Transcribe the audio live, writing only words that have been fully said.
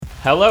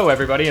Hello,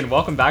 everybody, and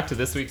welcome back to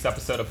this week's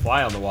episode of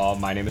Fly on the Wall.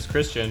 My name is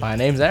Christian. My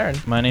name's Aaron.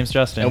 My name's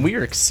Justin. And we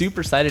are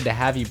super excited to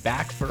have you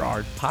back for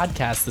our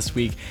podcast this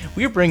week.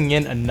 We are bringing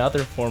in another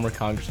former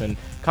congressman,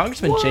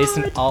 Congressman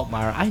Jason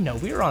Altmire. I know,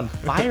 we are on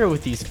fire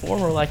with these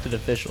former elected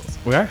officials.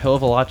 We are a hell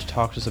of a lot to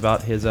talk to us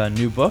about his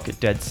new book,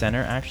 Dead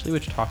Center, actually,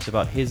 which talks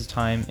about his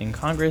time in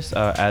Congress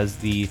as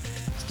the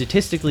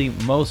statistically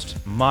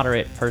most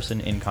moderate person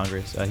in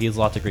Congress. He has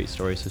lots of great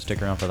stories, so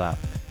stick around for that.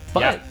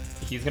 But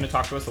he's going to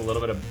talk to us a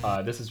little bit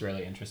of, this is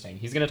really interesting.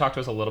 He's going to talk to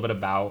us a little bit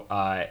about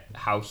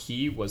how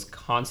he was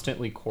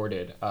constantly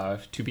courted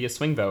to be a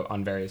swing vote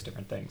on various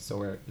different things.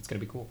 So it's going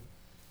to be cool.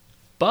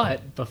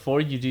 But before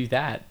you do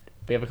that,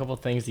 we have a couple of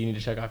things that you need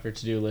to check off your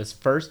to-do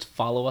list. First,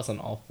 follow us on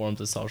all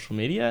forms of social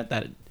media.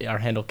 That our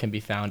handle can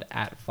be found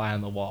at Fly on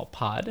the Wall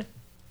Pod.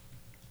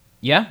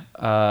 Yeah,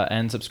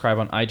 and subscribe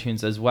on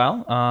iTunes as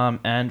well.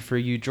 And for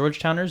you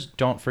Georgetowners,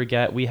 don't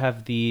forget we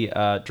have the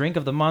drink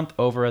of the month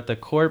over at the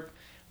Corp.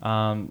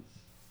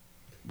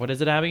 What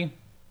is it, Abby?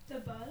 The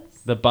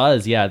Buzz. The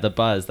Buzz, yeah, the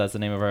Buzz. That's the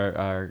name of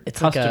our It's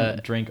custom like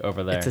a drink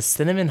over there. It's a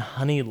cinnamon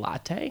honey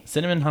latte.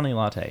 Cinnamon honey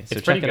latte. So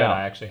It's pretty check good. it out.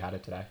 I actually had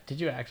it today. Did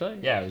you actually?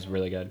 Yeah, it was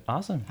really good.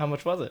 Awesome. How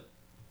much was it?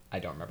 I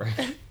don't remember.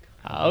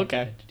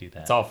 Okay. To do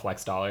that. It's all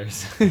flex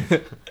dollars.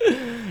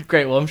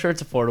 Great. Well, I'm sure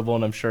it's affordable,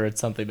 and I'm sure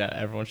it's something that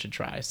everyone should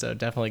try. So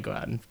definitely go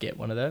out and get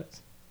one of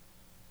those.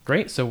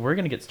 Great. So we're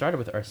going to get started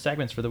with our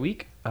segments for the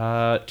week.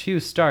 To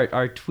start,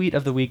 our tweet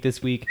of the week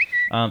this week.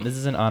 This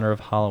is in honor of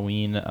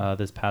Halloween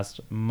this past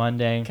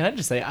Monday. Can I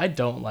just say, I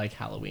don't like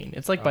Halloween.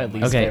 It's like my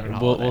least Okay, favorite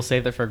holiday. we'll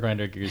save that for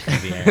Grinder Gears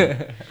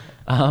maybe.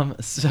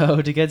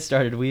 So to get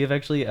started, we have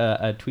actually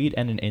a tweet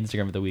and an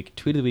Instagram of the week.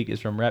 Tweet of the week is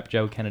from Rep.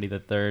 Joe Kennedy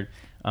III,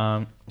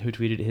 who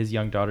tweeted his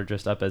young daughter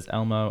dressed up as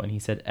Elmo, and he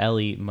said,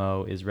 Ellie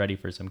Mo is ready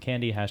for some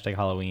candy,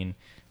 #Halloween.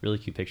 Really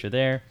cute picture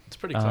there. It's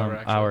pretty clever,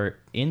 actually. Our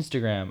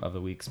Instagram of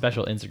the week,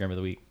 special Instagram of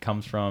the week,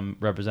 comes from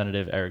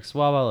Representative Eric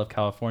Swalwell of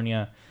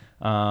California,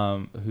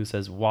 who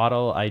says,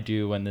 Waddle I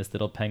do when this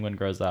little penguin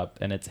grows up,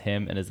 and it's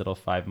him and his little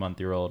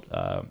 5-month-old,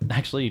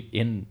 actually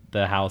in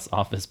the House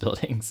office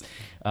buildings.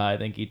 I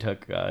think he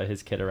took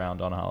his kid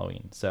around on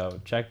Halloween.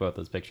 So check both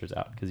those pictures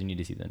out because you need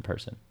to see them in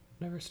person.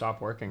 Never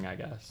stop working, I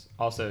guess.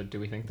 Also, do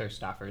we think their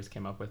staffers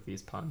came up with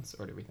these puns,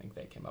 or do we think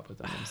they came up with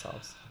them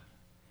themselves?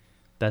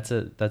 That's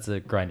a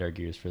grind our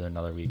gears for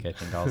another week, I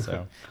think,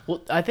 also. Well,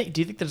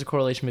 do you think there's a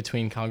correlation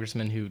between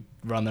congressmen who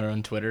run their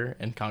own Twitter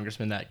and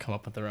congressmen that come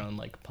up with their own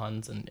like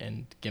puns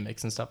and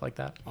gimmicks and stuff like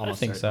that? I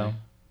think so.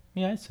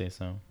 Yeah, I'd say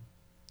so.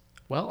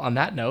 Well, on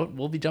that note,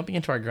 we'll be jumping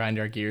into our grind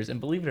our gears, and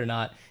believe it or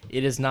not,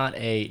 it is not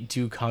a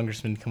do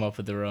congressmen come up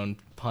with their own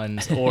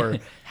puns or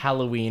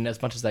Halloween,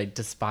 as much as I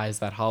despise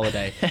that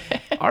holiday.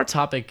 Our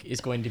topic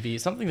is going to be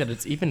something that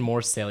is even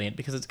more salient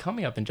because it's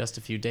coming up in just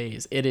a few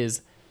days. It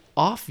is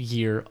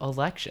off-year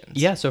elections.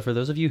 Yeah, so for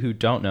those of you who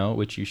don't know,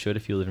 which you should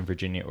if you live in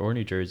Virginia or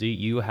New Jersey,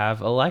 you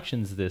have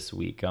elections this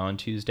week on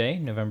Tuesday,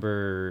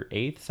 November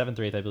 8th, 7th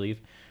or 8th, I believe.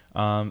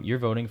 You're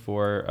voting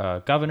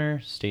for governor,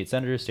 state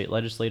senators, state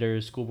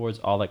legislators, school boards,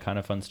 all that kind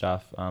of fun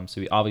stuff.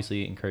 So we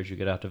obviously encourage you to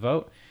get out to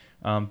vote.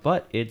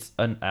 But it's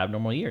an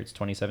abnormal year. It's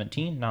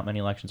 2017. Not many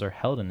elections are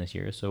held in this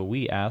year. So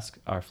we ask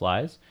our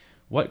flies,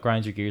 what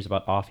grinds your gears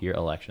about off-year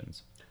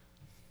elections?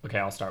 Okay,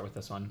 I'll start with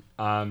this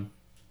one.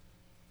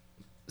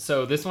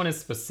 So this one is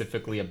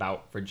specifically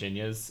about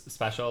Virginia's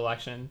special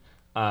election.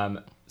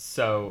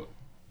 So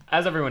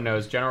as everyone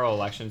knows, general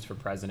elections for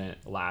president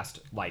last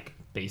like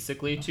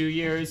basically 2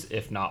 years,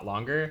 if not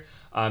longer.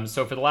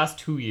 So for the last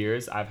 2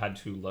 years, I've had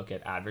to look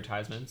at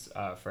advertisements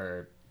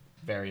for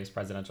various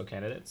presidential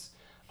candidates,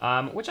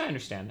 which I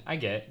understand. I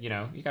get, you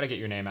got to get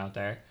your name out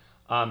there.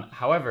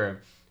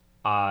 However,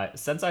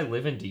 since I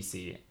live in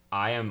DC,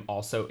 I am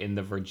also in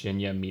the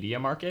Virginia media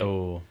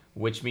market,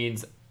 which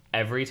means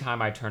every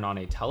time I turn on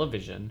a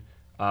television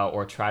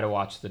or try to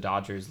watch the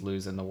Dodgers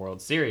lose in the World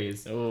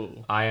Series,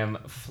 I am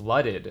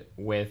flooded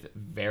with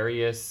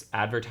various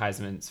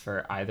advertisements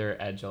for either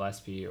Ed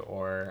Gillespie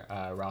or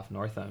Ralph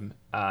Northam.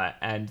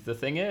 And the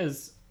thing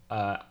is,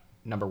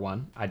 number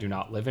one, I do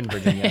not live in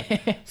Virginia,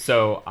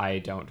 so I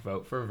don't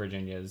vote for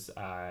Virginia's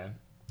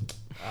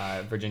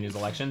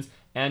elections.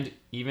 And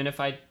even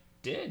if I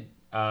did,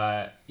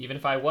 even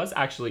if I was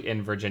actually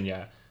in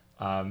Virginia,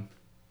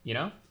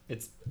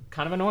 it's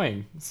kind of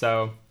annoying.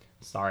 So,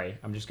 sorry.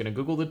 I'm just going to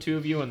Google the two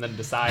of you and then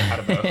decide how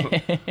to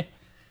vote.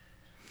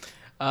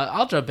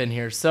 I'll jump in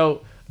here.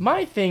 So,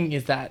 my thing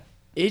is that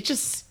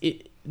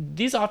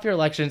these off-year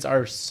elections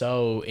are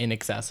so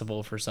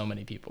inaccessible for so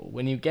many people.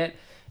 When you get,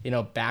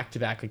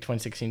 back-to-back, like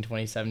 2016,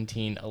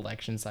 2017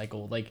 election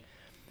cycle, like,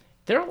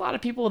 there are a lot of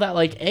people that,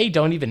 like,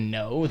 don't even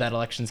know that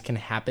elections can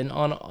happen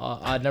on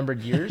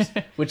odd-numbered years,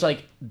 which,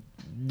 like,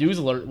 news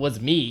alert was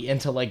me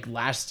until, like,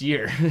 last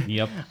year.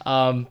 Yep.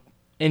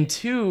 And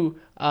two,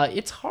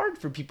 it's hard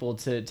for people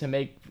to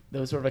make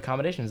those sort of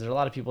accommodations. There are a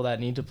lot of people that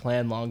need to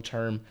plan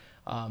long-term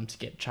to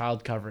get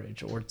child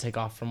coverage or to take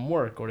off from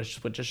work or to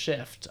switch a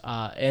shift.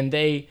 And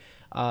they,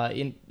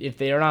 if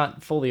they are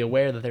not fully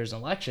aware that there's an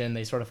election,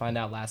 they sort of find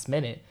out last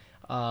minute.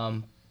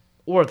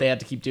 Or if they have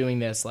to keep doing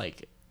this,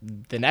 like,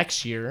 the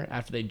next year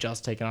after they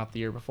just taken off the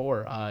year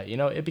before,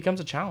 it becomes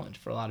a challenge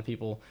for a lot of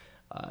people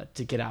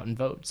to get out and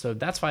vote. So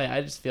that's why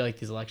I just feel like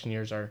these election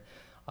years are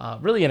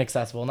really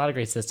inaccessible, not a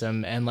great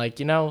system, and lead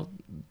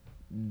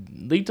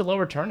to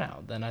lower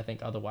turnout than I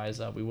think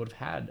otherwise we would have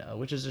had,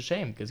 which is a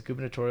shame because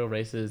gubernatorial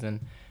races and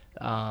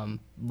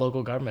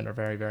local government are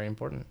very, very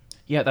important.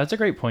 Yeah, that's a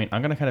great point.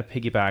 I'm going to kind of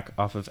piggyback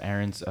off of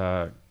Aaron's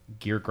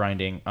gear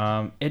grinding.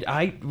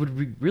 I would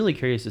be really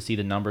curious to see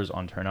the numbers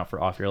on turnout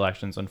for off-year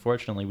elections.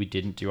 Unfortunately, we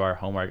didn't do our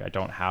homework. I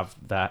don't have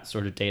that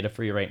sort of data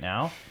for you right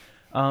now.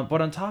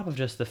 But on top of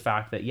just the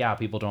fact that,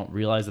 people don't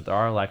realize that there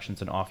are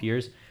elections and off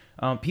years,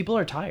 people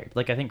are tired.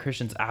 Like, I think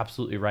Christian's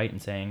absolutely right in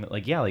saying,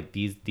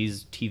 these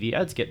TV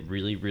ads get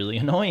really, really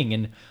annoying,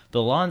 and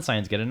the lawn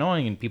signs get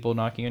annoying, and people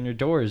knocking on your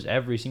doors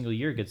every single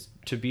year gets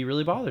to be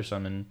really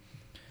bothersome. And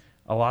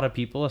a lot of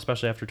people,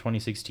 especially after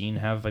 2016,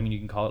 have, you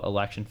can call it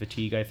election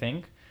fatigue, I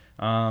think.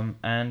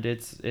 And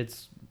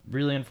it's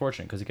really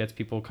unfortunate because it gets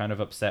people kind of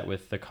upset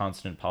with the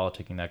constant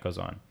politicking that goes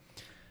on.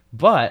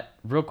 But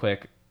real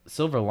quick,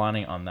 silver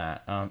lining on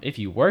that. If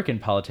you work in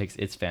politics,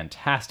 it's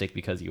fantastic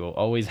because you will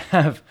always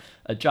have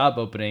a job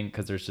opening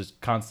because there's just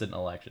constant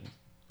elections.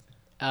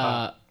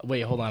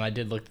 Wait, hold on. I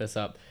did look this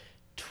up.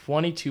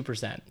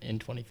 22% in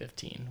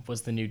 2015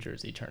 was the New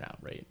Jersey turnout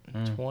rate.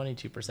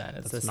 22%.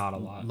 It's That's not a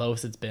lot.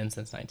 Lowest it's been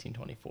since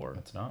 1924.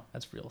 That's not.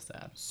 That's real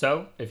sad.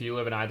 So if you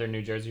live in either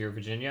New Jersey or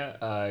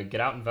Virginia, get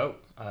out and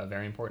vote.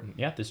 Very important.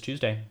 Yeah, this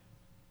Tuesday.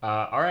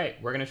 All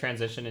right, we're going to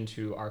transition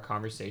into our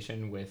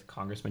conversation with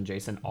Congressman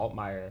Jason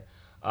Altmire.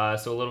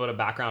 So a little bit of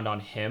background on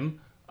him.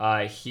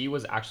 He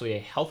was actually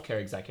a healthcare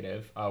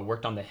executive,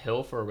 worked on the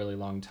Hill for a really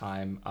long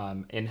time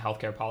in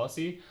healthcare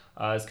policy,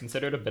 is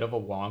considered a bit of a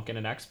wonk and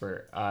an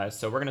expert.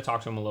 So we're going to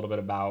talk to him a little bit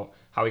about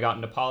how he got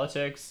into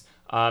politics.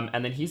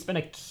 And then he's been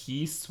a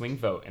key swing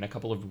vote in a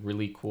couple of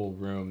really cool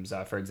rooms.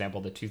 For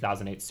example, the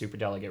 2008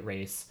 superdelegate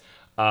race.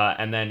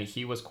 And then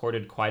he was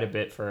courted quite a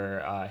bit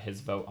for his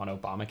vote on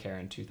Obamacare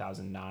in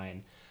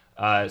 2009.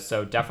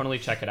 So definitely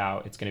check it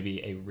out. It's going to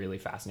be a really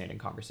fascinating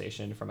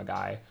conversation from a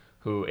guy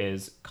who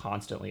is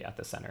constantly at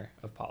the center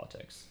of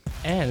politics.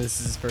 And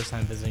this is his first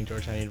time visiting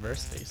Georgetown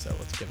University, so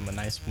let's give him a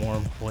nice,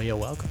 warm Hoya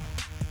welcome.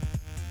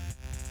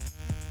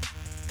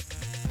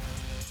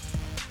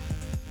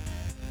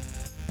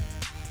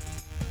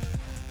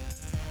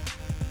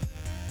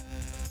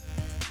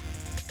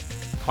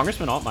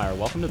 Congressman Altmire,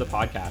 welcome to the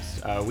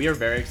podcast. We are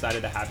very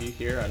excited to have you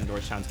here on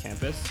Georgetown's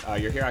campus.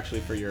 You're here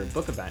actually for your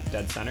book event,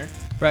 Dead Center.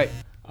 Right.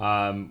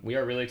 We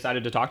are really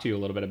excited to talk to you a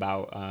little bit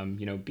about,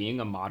 being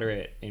a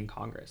moderate in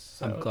Congress.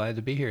 So. I'm glad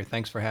to be here.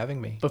 Thanks for having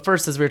me. But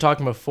first, as we were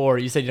talking before,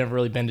 you said you've never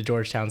really been to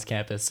Georgetown's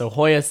campus. So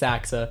Hoya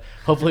Saxa,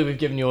 hopefully we've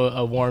given you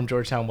a warm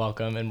Georgetown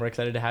welcome, and we're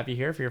excited to have you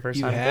here for your first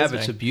time visiting.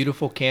 It's a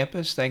beautiful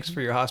campus. Thanks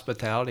for your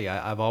hospitality.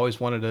 I've always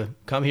wanted to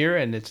come here,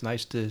 and it's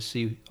nice to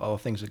see all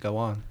the things that go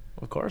on.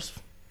 Of course.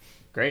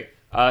 Great.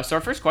 So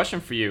our first question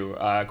for you,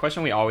 a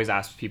question we always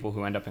ask people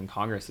who end up in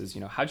Congress is,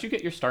 how'd you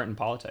get your start in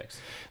politics?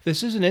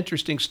 This is an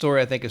interesting story,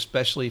 I think,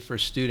 especially for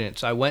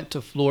students. I went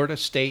to Florida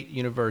State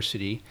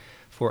University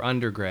for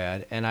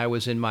undergrad, and I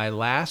was in my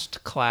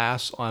last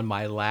class on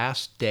my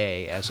last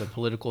day as a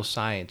political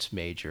science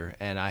major,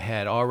 and I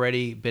had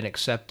already been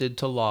accepted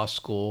to law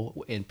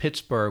school in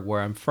Pittsburgh,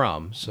 where I'm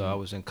from. So I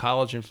was in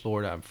college in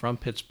Florida. I'm from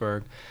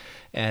Pittsburgh.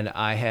 And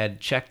I had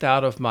checked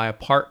out of my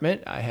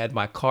apartment. I had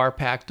my car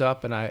packed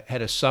up, and I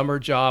had a summer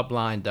job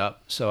lined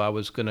up. So I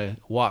was going to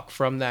walk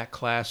from that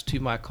class to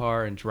my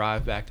car and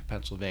drive back to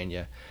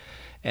Pennsylvania.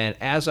 And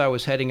as I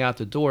was heading out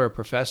the door, a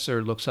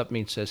professor looks up at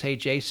me and says, "Hey,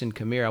 Jason,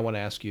 come here. I want to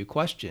ask you a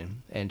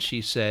question." And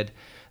she said,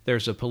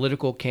 "There's a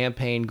political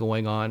campaign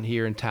going on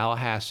here in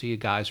Tallahassee. A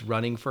guy's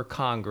running for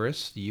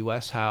Congress, the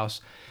U.S. House.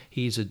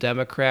 He's a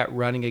Democrat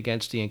running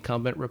against the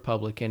incumbent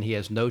Republican. He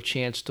has no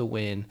chance to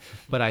win,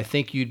 but I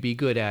think you'd be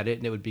good at it,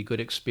 and it would be good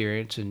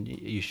experience, and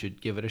you should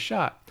give it a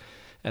shot."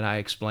 And I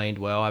explained,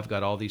 well, I've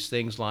got all these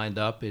things lined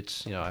up.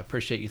 I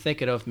appreciate you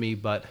thinking of me,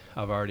 but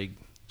I've already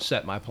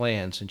set my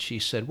plans. And she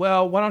said,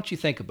 "Well, why don't you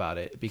think about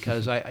it?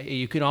 Because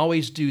you can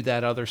always do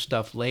that other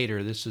stuff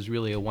later. This is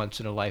really a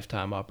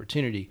once-in-a-lifetime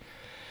opportunity."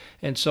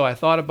 And so I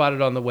thought about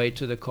it on the way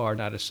to the car,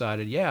 and I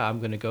decided, I'm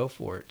going to go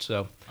for it.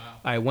 So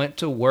I went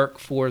to work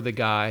for the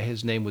guy.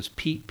 His name was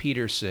Pete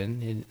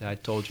Peterson. And I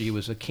told you he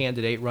was a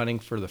candidate running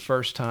for the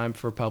first time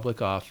for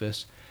public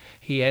office.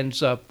 He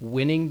ends up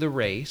winning the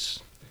race,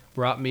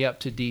 brought me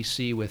up to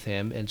D.C. with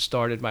him, and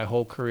started my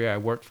whole career. I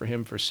worked for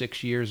him for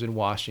 6 years in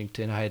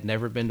Washington. I had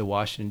never been to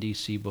Washington,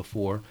 D.C.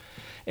 before.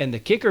 And the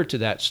kicker to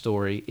that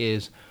story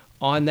is,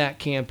 on that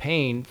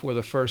campaign, for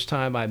the first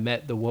time, I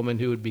met the woman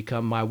who would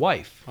become my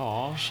wife.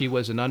 Aww. She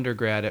was an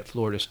undergrad at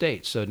Florida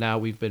State. So now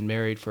we've been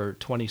married for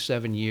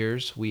 27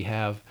 years. We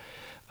have,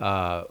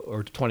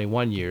 or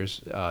 21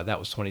 years. That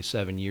was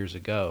 27 years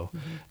ago.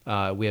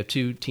 Mm-hmm. We have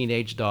 2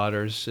 teenage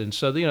daughters. And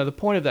so, the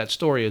point of that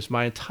story is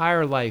my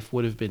entire life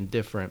would have been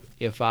different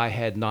if I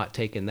had not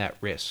taken that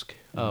risk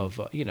of,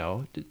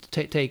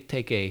 take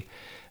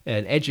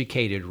an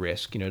educated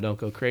risk. Don't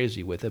go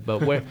crazy with it.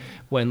 But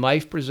when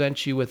life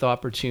presents you with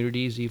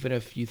opportunities, even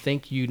if you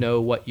think you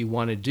know what you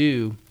want to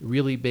do,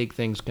 really big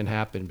things can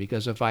happen.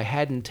 Because if I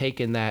hadn't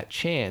taken that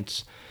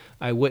chance,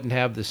 I wouldn't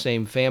have the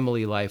same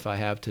family life I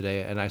have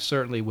today, and I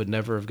certainly would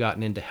never have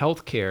gotten into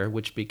healthcare,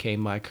 which became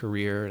my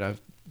career, and I've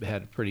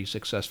had a pretty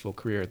successful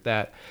career at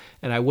that.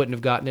 And I wouldn't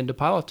have gotten into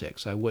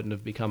politics. I wouldn't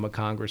have become a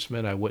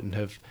congressman. I wouldn't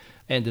have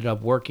ended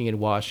up working in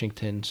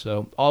Washington.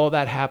 So all of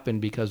that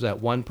happened because that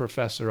one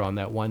professor on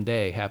that one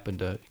day happened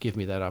to give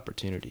me that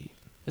opportunity.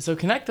 So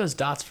connect those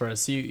dots for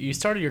us. You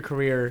started your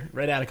career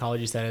right out of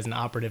college, you said, as an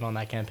operative on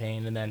that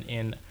campaign, and then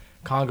in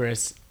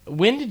Congress.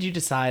 When did you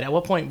decide, at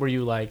what point were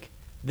you like,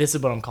 this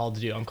is what I'm called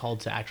to do? I'm called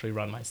to actually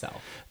run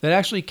myself. That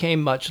actually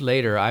came much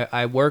later.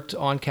 I worked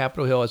on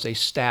Capitol Hill as a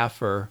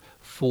staffer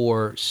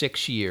for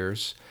 6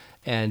 years,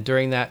 and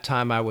during that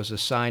time I was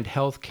assigned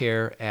health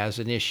care as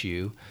an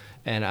issue,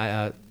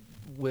 and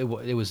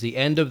it was the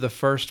end of the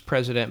first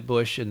President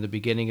Bush and the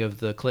beginning of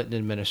the Clinton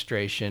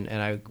administration,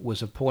 and I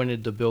was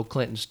appointed to Bill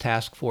Clinton's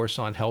task force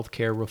on health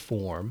care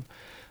reform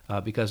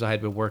because I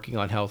had been working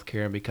on health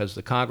care and because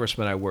the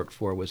congressman I worked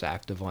for was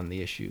active on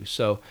the issue.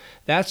 So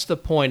that's the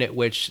point at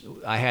which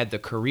I had the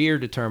career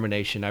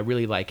determination. I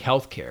really like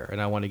health care,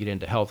 and I want to get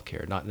into health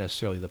care, not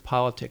necessarily the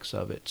politics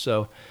of it.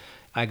 So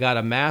I got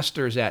a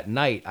master's at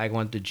night. I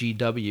went to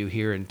GW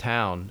here in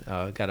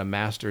town, got a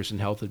master's in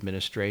health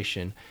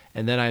administration,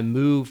 and then I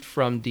moved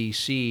from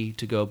D.C.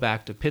 to go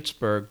back to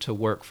Pittsburgh to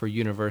work for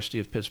University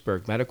of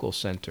Pittsburgh Medical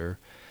Center,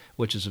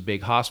 which is a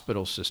big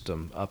hospital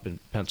system up in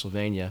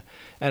Pennsylvania.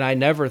 And I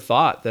never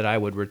thought that I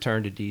would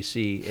return to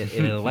D.C.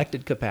 in an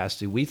elected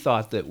capacity. We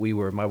thought that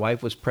my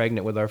wife was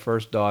pregnant with our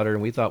first daughter,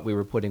 and we thought we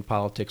were putting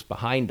politics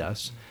behind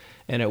us.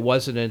 And it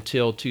wasn't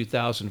until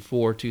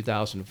 2004,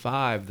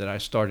 2005 that I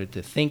started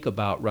to think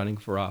about running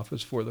for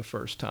office for the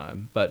first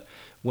time. But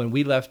when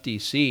we left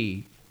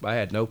D.C., I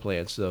had no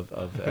plans of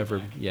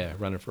ever,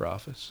 running for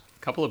office.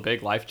 A couple of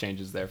big life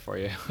changes there for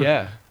you.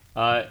 Yeah.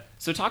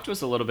 So talk to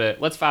us a little bit.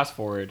 Let's fast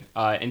forward.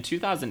 In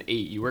 2008,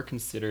 you were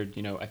considered,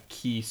 a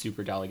key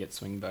superdelegate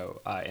swing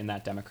vote in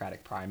that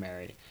Democratic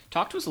primary.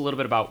 Talk to us a little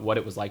bit about what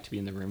it was like to be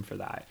in the room for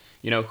that.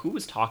 Who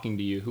was talking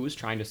to you? Who was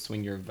trying to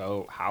swing your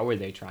vote? How were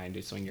they trying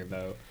to swing your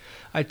vote?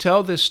 I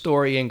tell this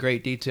story in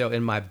great detail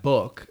in my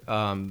book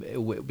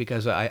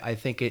because I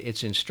think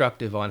it's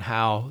instructive on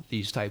how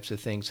these types of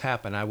things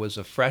happen. I was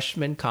a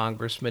freshman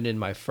congressman in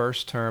my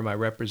first term. I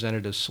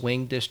represented a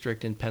swing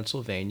district in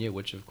Pennsylvania,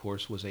 which of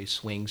course was a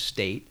swing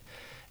state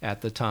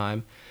at the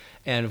time.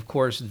 And of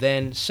course,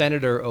 then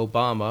Senator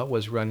Obama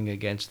was running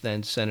against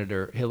then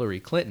Senator Hillary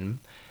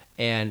Clinton,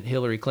 and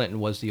Hillary Clinton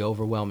was the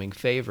overwhelming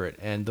favorite.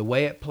 And the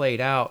way it played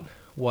out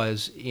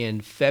was in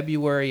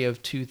February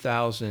of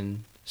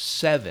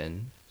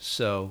 2007,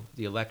 so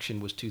the election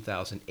was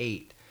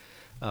 2008,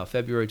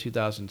 February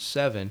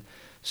 2007,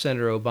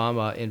 Senator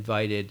Obama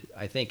invited,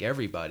 I think,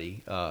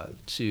 everybody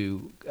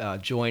to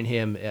join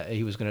him.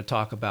 He was going to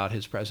talk about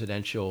his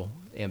presidential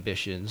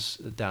ambitions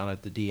down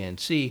at the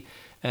DNC,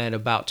 and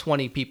about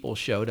 20 people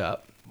showed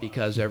up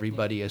because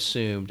everybody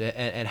assumed,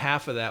 and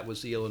half of that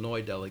was the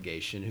Illinois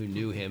delegation who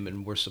knew him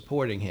and were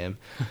supporting him.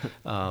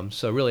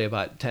 So really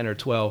about 10 or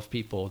 12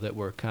 people that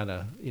were kind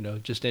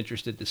of, just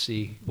interested to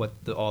see what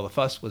all the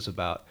fuss was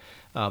about.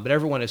 But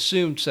everyone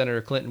assumed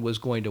Senator Clinton was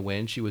going to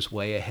win. She was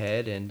way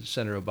ahead, and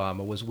Senator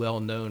Obama was well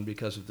known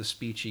because of the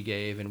speech he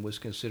gave and was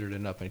considered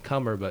an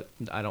up-and-comer, but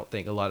I don't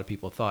think a lot of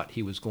people thought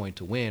he was going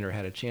to win or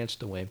had a chance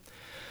to win.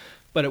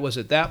 But it was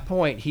at that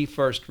point he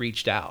first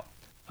reached out.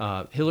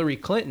 Hillary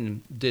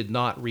Clinton did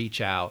not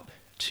reach out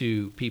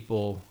to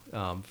people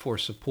for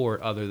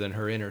support other than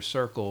her inner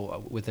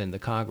circle within the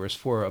Congress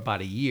for about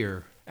a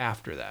year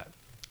after that.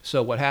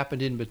 So what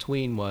happened in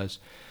between was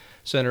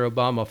Senator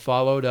Obama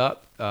followed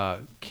up,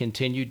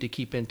 continued to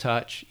keep in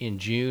touch. In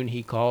June,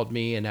 he called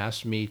me and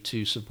asked me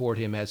to support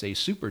him as a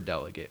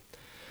superdelegate,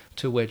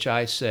 to which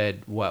I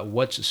said,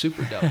 what's a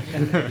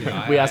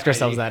superdelegate? We ask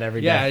ourselves that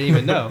every day. Yeah, I didn't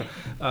even know.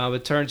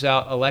 It turns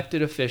out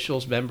elected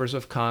officials, members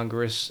of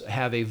Congress,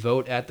 have a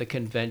vote at the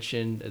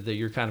convention that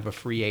you're kind of a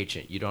free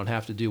agent. You don't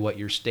have to do what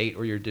your state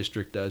or your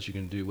district does. You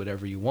can do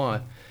whatever you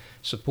want,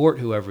 support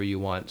whoever you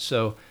want.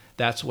 So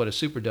that's what a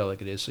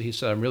superdelegate is. So he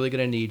said, I'm really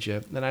going to need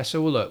you. And I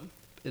said, well, look,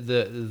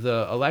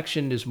 the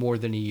election is more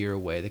than a year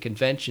away. The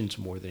convention's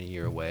more than a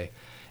year away.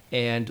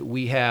 And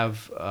we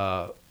have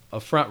a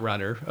front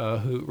runner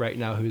who right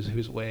now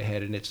who's way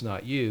ahead, and it's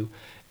not you.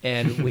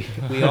 And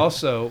we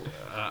also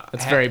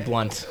that's very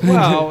blunt.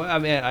 Well, I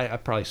mean, I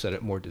probably said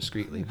it more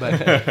discreetly,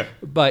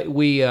 but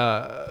we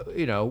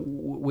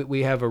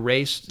we have a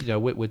race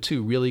with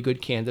two really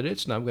good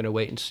candidates, and I'm going to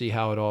wait and see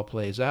how it all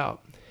plays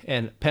out.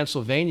 And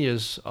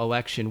Pennsylvania's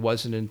election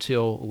wasn't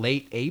until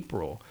late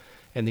April,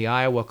 and the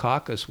Iowa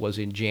caucus was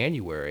in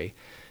January.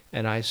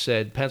 And I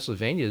said,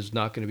 Pennsylvania is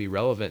not going to be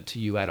relevant to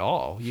you at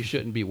all. You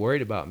shouldn't be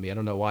worried about me. I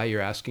don't know why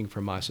you're asking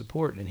for my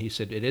support. And he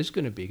said, it is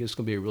going to be. It's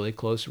going to be a really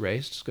close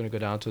race. It's going to go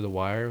down to the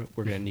wire.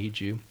 We're going to need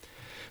you.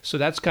 So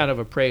that's kind of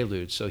a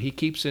prelude. So he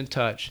keeps in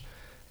touch.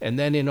 And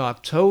then in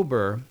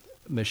October,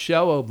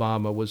 Michelle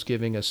Obama was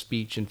giving a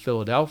speech in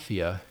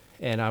Philadelphia,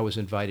 and I was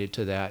invited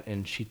to that.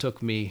 And she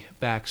took me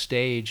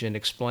backstage and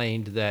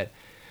explained that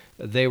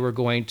they were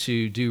going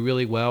to do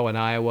really well in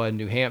Iowa and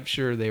New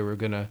Hampshire. They were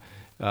going to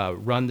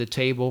run the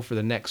table for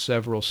the next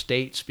several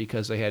states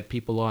because they had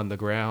people on the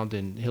ground,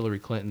 and Hillary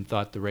Clinton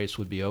thought the race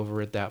would be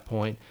over at that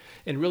point,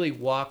 and really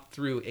walked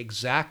through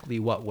exactly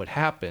what would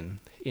happen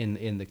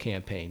in the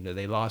campaign.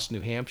 They lost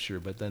New Hampshire,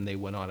 but then they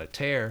went on a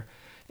tear,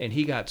 and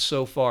he got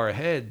so far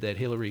ahead that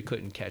Hillary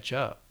couldn't catch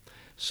up.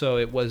 So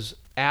it was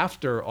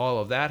after all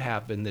of that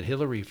happened that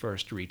Hillary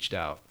first reached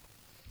out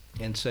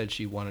and said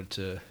she wanted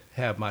to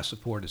have my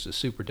support as a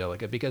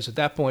superdelegate, because at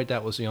that point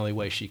that was the only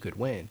way she could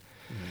win.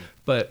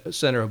 But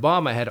Senator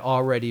Obama had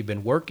already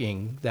been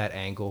working that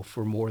angle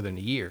for more than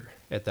a year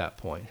at that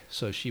point,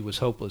 so she was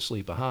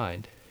hopelessly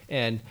behind.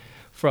 And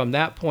from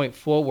that point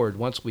forward,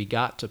 once we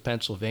got to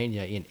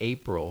Pennsylvania in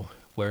April,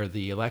 where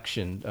the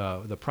election,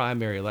 the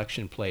primary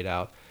election played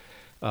out,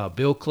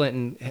 Bill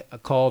Clinton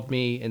called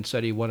me and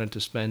said he wanted to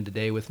spend a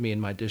day with me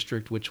in my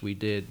district, which we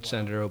did. Wow.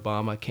 Senator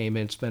Obama came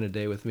in, spent a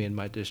day with me in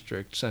my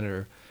district.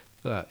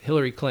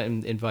 Hillary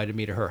Clinton invited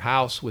me to her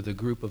house with a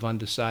group of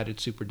undecided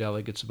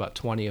superdelegates, about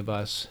 20 of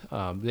us.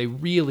 They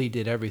really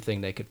did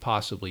everything they could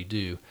possibly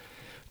do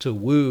to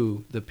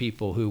woo the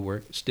people who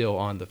were still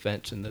on the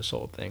fence in this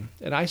whole thing.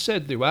 And I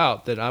said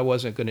throughout that I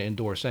wasn't going to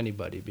endorse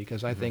anybody,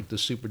 because I think the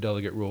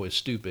superdelegate rule is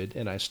stupid,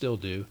 and I still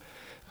do,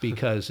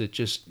 because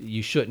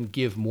you shouldn't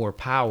give more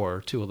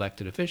power to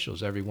elected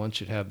officials. Everyone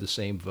should have the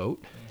same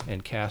vote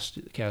and cast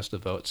a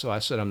vote. So I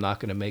said I'm not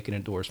going to make an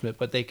endorsement,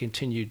 but they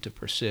continued to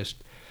persist.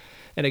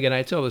 And again,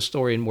 I tell the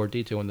story in more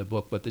detail in the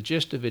book, but the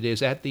gist of it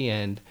is, at the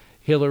end,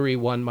 Hillary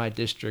won my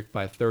district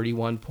by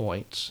 31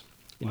 points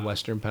in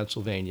Western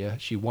Pennsylvania.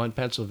 She won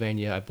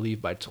Pennsylvania, I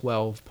believe, by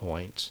 12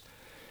 points.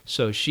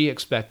 So she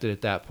expected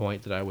at that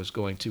point that I was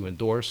going to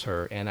endorse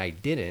her, and I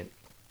didn't.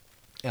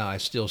 I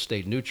still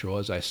stayed neutral,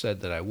 as I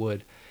said that I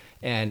would.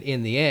 And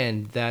in the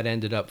end, that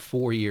ended up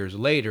 4 years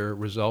later,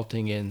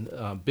 resulting in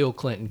Bill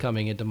Clinton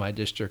coming into my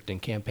district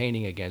and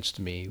campaigning against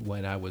me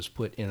when I was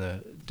put in a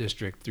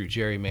district through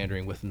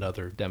gerrymandering with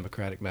another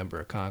Democratic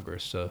member of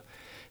Congress. So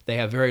they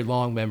have very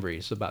long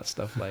memories about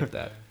stuff like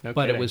that. No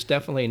but kidding. It was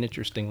definitely an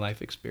interesting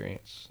life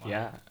experience. Wow.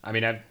 Yeah. I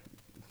mean,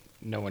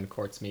 no one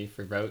courts me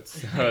for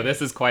votes. So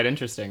this is quite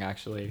interesting,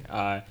 actually.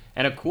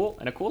 And a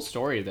cool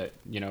story that,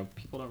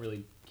 people don't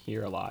really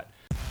hear a lot.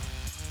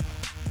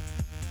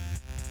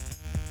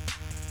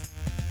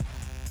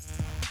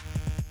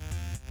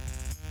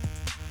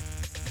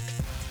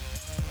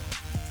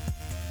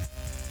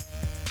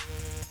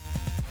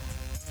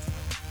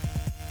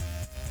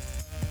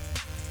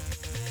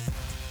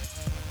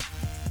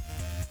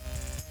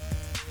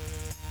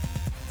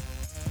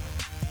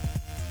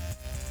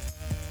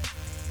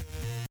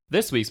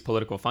 This week's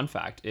political fun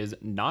fact is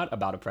not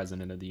about a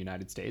president of the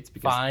United States,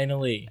 because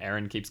finally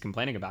Aaron keeps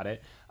complaining about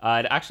it.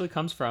 It actually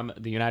comes from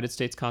the United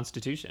States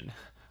Constitution.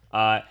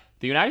 The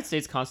United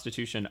States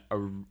Constitution,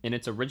 in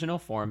its original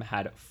form,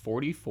 had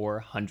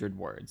 4,400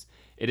 words.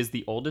 It is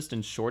the oldest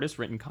and shortest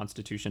written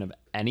constitution of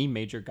any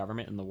major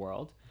government in the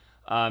world,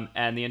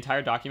 and the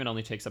entire document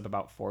only takes up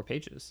about 4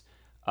 pages.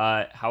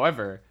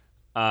 However,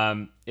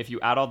 if you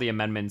add all the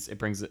amendments, it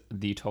brings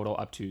the total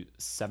up to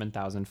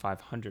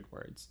 7,500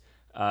 words.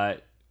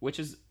 Which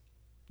is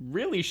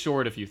really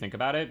short if you think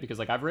about it,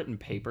 because I've written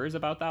papers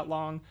about that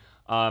long.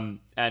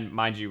 And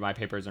mind you, my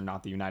papers are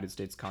not the United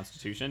States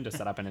Constitution to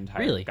set up an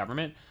entire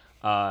government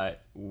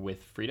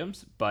with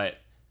freedoms, but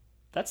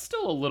that's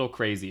still a little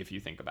crazy if you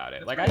think about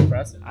it.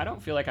 I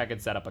don't feel like I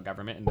could set up a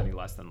government in any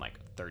less than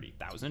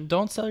 30,000.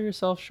 Don't sell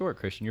yourself short,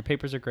 Christian. Your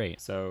papers are great.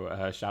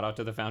 So shout out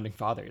to the founding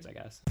fathers, I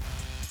guess.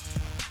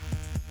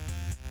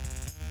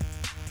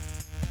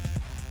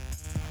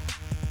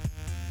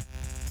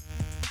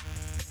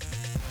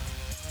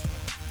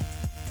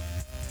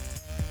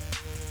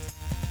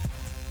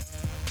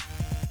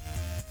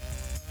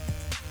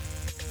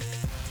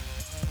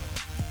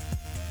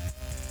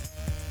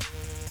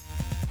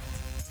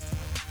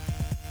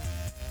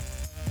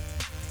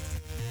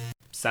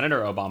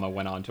 Senator Obama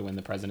went on to win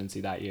the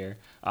presidency that year,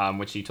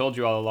 which he told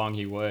you all along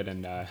he would,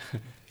 and I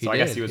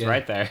guess he was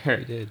right there.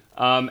 He did.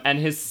 And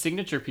his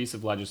signature piece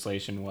of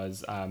legislation was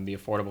the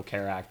Affordable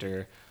Care Act,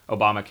 or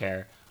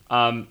Obamacare.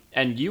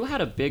 And you had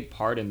a big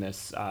part in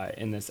this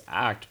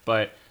act,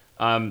 but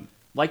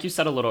like you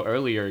said a little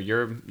earlier,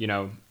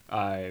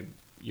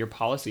 your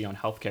policy on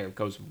healthcare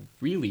goes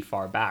really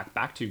far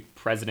back to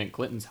President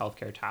Clinton's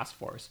healthcare task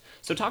force.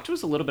 So talk to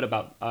us a little bit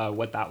about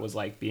what that was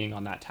like being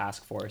on that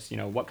task force,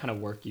 what kind of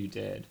work you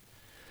did.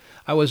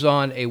 I was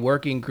on a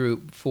working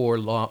group for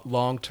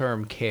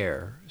long-term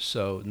care,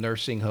 so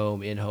nursing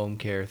home, in-home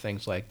care,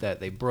 things like that.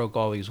 They broke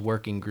all these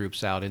working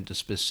groups out into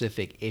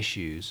specific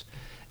issues,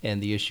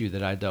 and the issue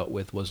that I dealt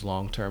with was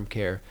long-term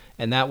care.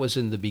 And that was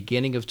in the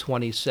beginning of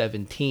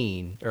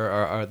 2017,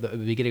 or the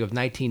beginning of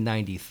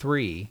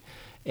 1993.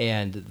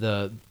 And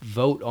the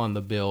vote on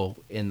the bill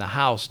in the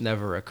House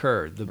never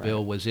occurred. The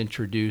bill was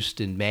introduced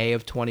in May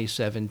of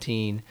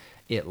 2017.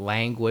 It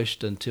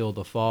languished until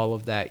the fall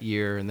of that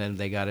year, and then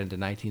they got into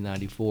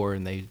 1994,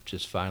 and they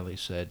just finally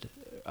said,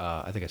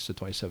 I think I said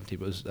 2017,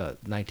 but it was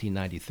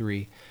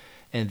 1993.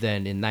 And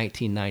then in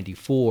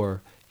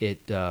 1994,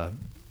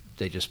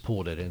 they just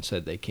pulled it and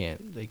said they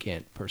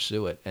can't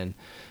pursue it. And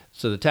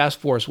so the task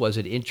force was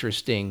an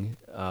interesting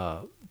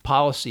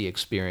policy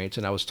experience,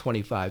 and I was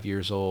 25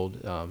 years old,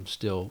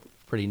 still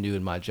pretty new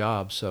in my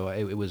job, so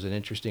it was an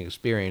interesting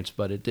experience,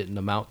 but it didn't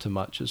amount to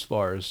much as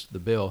far as the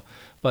bill.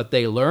 But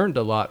they learned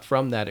a lot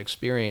from that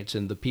experience,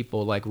 and the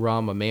people like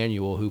Rahm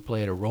Emanuel, who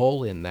played a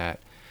role in that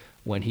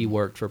when he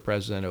worked for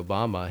President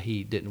Obama,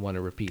 he didn't want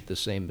to repeat the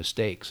same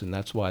mistakes, and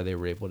that's why they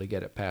were able to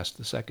get it passed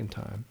the second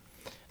time.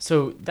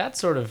 So that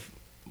sort of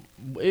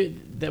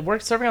that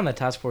work, serving on that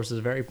task force is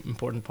a very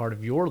important part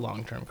of your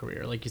long-term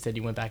career. Like you said,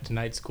 you went back to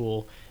night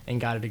school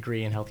and got a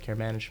degree in healthcare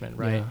management,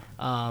 right?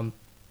 Yeah.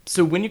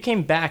 So when you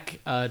came back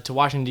to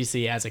Washington,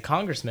 D.C. as a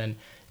congressman,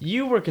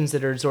 you were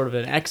considered sort of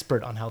an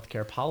expert on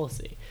healthcare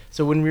policy.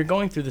 So when we were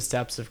going through the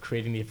steps of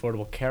creating the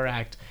Affordable Care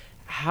Act,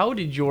 how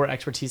did your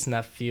expertise in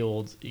that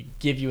field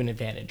give you an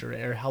advantage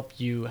or help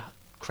you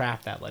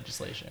craft that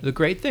legislation? The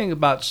great thing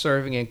about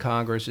serving in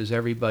Congress is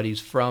everybody's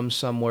from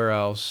somewhere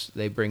else.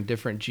 They bring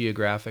different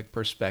geographic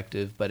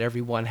perspective, but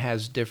everyone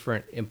has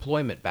different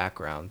employment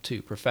background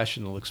too,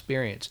 professional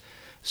experience.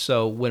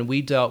 So when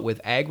we dealt with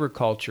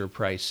agriculture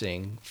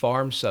pricing,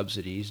 farm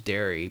subsidies,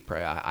 dairy,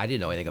 I didn't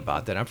know anything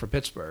about that. I'm from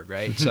Pittsburgh,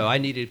 right? So I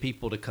needed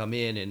people to come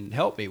in and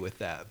help me with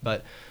that.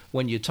 But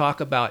when you talk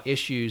about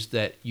issues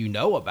that you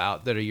know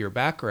about that are your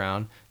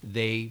background,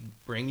 they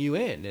bring you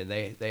in and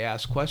they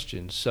ask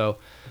questions. So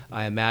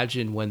I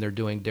imagine when they're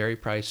doing dairy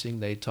pricing,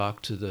 they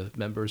talk to the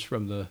members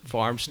from the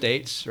farm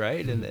states,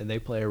 right? And they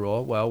play a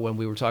role. Well, when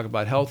we were talking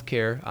about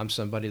healthcare, I'm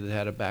somebody that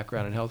had a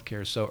background in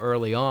healthcare. So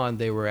early on,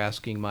 they were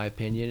asking my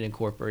opinion,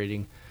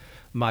 incorporating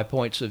my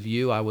points of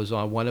view. I was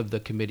on one of the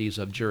committees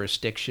of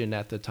jurisdiction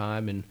at the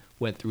time and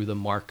went through the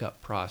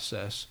markup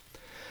process.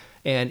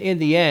 And in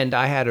the end,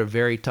 I had a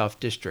very tough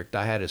district.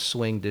 I had a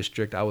swing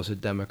district. I was a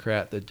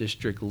Democrat. The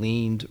district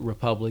leaned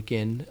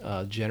Republican,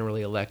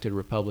 generally elected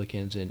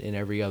Republicans in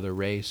every other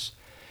race,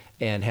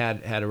 and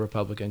had a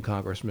Republican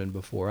congressman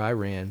before I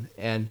ran.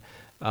 And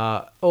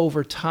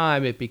over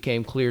time, it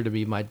became clear to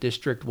me my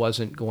district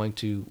wasn't going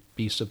to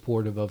be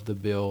supportive of the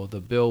bill. The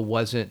bill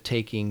wasn't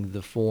taking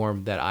the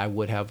form that I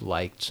would have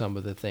liked. Some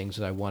of the things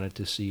that I wanted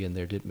to see in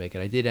there didn't make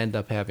it. I did end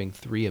up having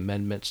 3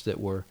 amendments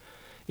that were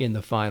in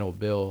the final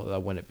bill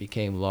when it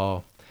became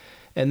law.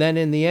 And then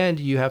in the end,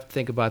 you have to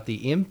think about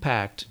the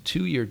impact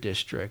to your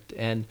district.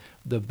 And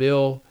the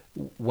bill,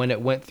 when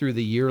it went through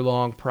the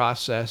year-long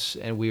process,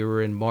 and we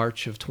were in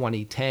March of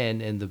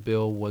 2010, and the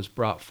bill was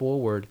brought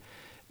forward,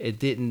 it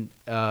didn't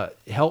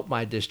help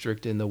my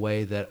district in the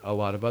way that a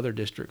lot of other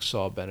districts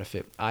saw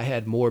benefit. I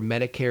had more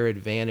Medicare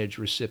Advantage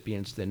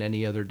recipients than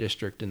any other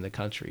district in the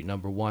country,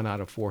 number 1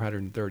 out of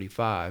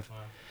 435. Wow.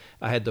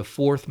 I had the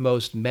 4th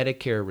most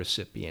Medicare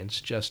recipients,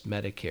 just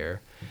Medicare.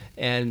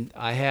 And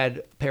I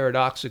had,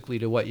 paradoxically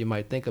to what you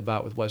might think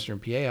about with Western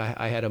PA,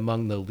 I had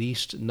among the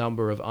least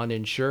number of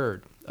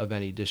uninsured of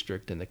any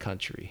district in the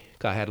country.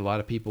 I had a lot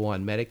of people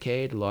on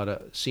Medicaid, a lot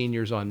of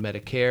seniors on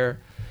Medicare,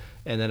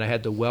 and then I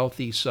had the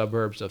wealthy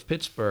suburbs of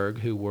Pittsburgh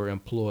who were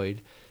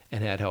employed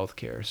and had health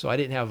care. So I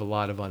didn't have a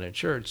lot of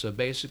uninsured. So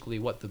basically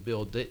what the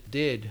bill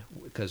did,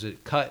 because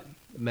it cut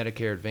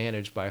Medicare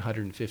Advantage by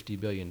 $150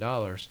 billion,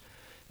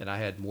 and I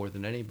had more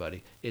than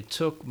anybody, it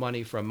took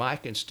money from my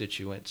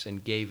constituents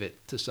and gave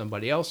it to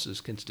somebody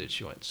else's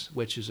constituents,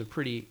 which is a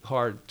pretty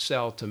hard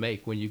sell to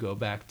make when you go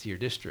back to your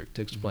district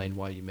to explain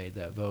why you made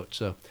that vote.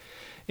 So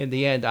in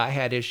the end, I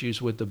had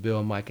issues with the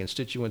bill. My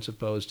constituents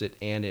opposed it,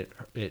 and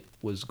it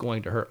was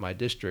going to hurt my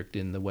district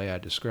in the way I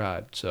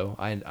described. So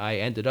I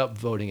ended up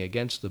voting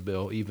against the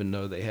bill, even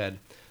though they had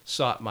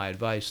sought my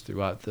advice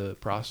throughout the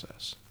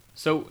process.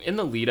 So in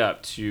the lead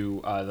up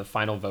to the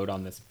final vote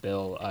on this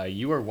bill,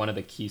 you were one of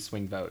the key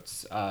swing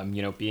votes,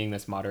 being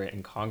this moderate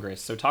in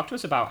Congress. So talk to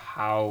us about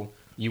how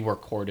you were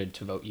courted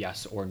to vote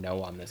yes or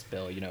no on this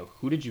bill.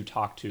 Who did you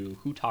talk to?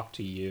 Who talked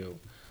to you?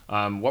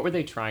 What were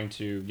they trying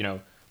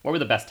to, what were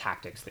the best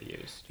tactics they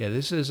used? Yeah,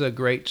 this is a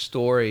great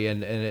story,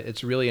 and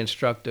it's really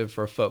instructive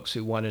for folks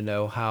who want to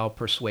know how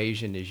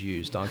persuasion is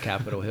used on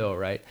Capitol Hill,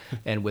 right,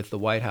 and with the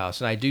White House.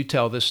 And I do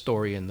tell this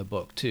story in the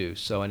book, too,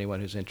 so anyone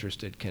who's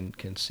interested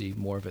can see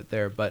more of it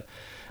there. But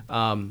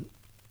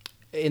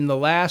in the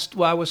last,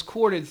 I was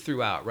courted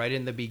throughout, right?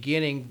 In the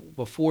beginning,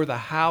 before the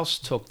House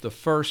took the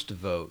first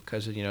vote,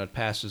 because, it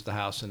passes the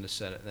House and the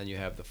Senate, and then you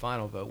have the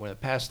final vote. When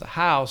it passed the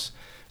House,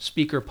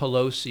 Speaker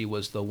Pelosi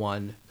was the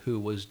one who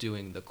was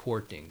doing the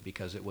courting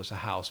because it was a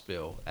House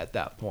bill at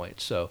that point.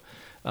 So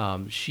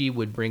she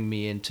would bring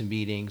me into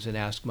meetings and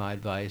ask my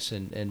advice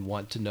and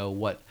want to know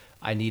what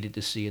I needed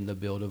to see in the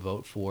bill to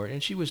vote for.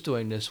 And she was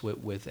doing this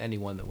with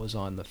anyone that was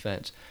on the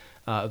fence.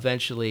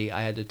 Eventually,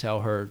 I had to tell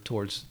her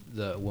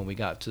when we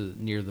got to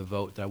near the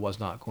vote that I was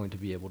not going to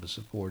be able to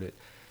support it.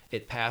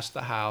 It passed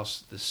the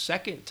House. The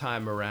second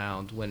time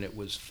around, when it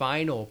was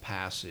final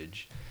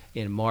passage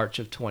in March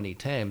of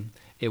 2010,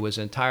 it was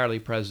entirely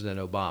President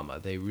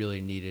Obama. They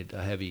really needed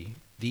the heavy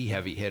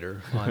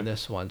hitter on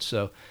this one.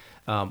 So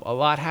a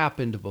lot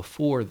happened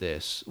before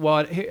this. Well,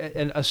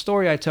 and a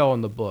story I tell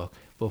in the book,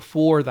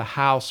 before the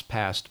House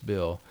passed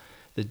bill,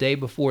 the day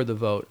before the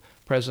vote,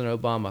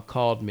 President Obama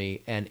called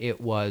me, and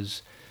it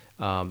was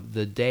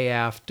the day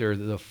after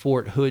the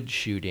Fort Hood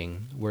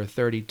shooting, where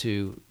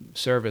 32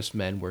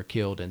 servicemen were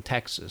killed in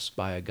Texas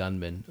by a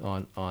gunman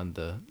on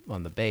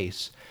the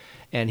base.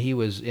 And he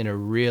was in a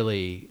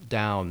really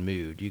down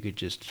mood. You could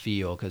just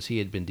feel, because he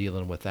had been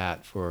dealing with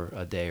that for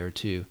a day or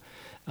two.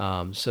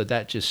 So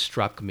that just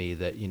struck me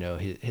that, you know,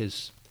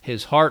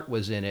 his heart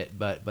was in it,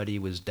 but he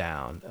was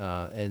down.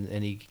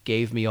 And he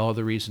gave me all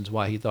the reasons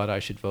why he thought I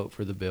should vote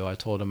for the bill. I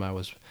told him I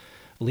was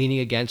leaning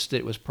against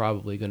it, was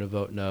probably going to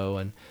vote no,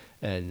 and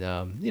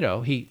you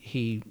know,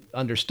 he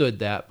understood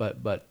that,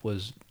 but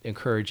was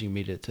encouraging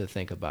me to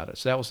think about it.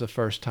 So that was the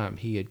first time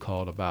he had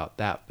called about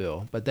that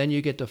bill. But then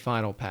you get to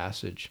final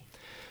passage.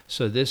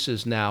 So this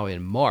is now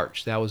in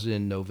March. That was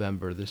in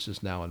November. This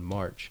is now in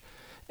March.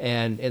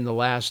 And in the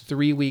last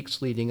 3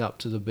 weeks leading up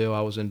to the bill,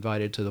 I was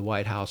invited to the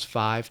White House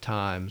 5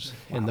 times,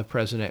 and the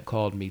president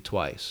called me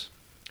twice.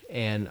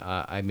 And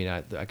I mean,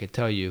 I could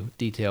tell you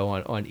detail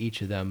on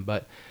each of them,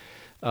 but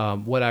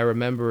what I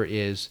remember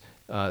is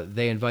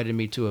they invited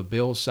me to a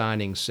bill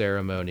signing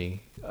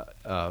ceremony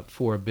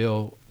for a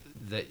bill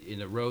that in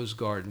the Rose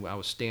Garden. I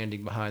was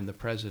standing behind the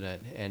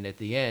president, and at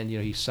the end, you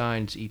know, he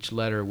signs each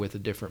letter with a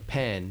different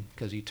pen,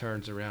 because he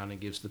turns around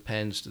and gives the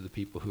pens to the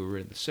people who were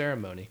in the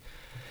ceremony.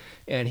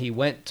 And he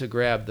went to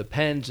grab the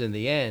pens in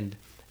the end,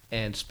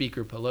 and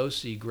Speaker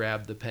Pelosi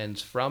grabbed the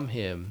pens from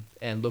him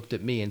and looked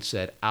at me and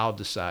said, "I'll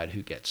decide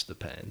who gets the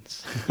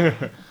pens."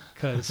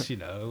 Because, you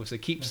know, it was a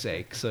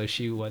keepsake. So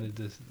she wanted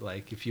to,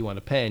 like, if you want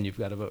a pen, you've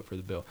got to vote for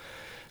the bill.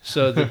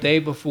 So the day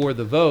before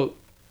the vote,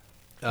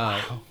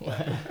 well,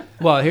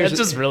 That's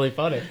just really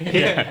funny.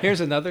 here's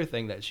another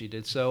thing that she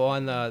did. So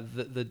on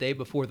the day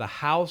before the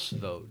House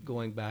vote,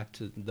 going back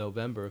to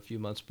November, a few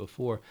months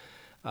before,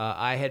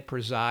 I had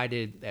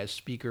presided as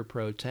Speaker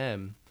Pro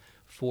Tem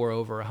for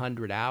over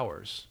 100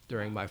 hours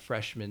during my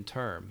freshman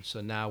term.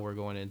 So now we're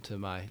going into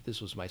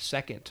this was my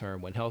second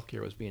term when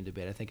healthcare was being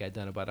debated. I think I'd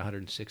done about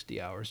 160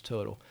 hours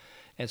total.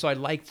 And so I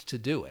liked to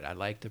do it. I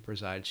liked to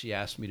preside. She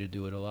asked me to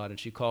do it a lot. And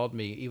she called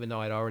me, even though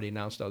I'd already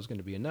announced I was going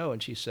to be a no,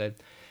 and she said,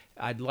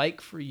 "I'd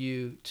like for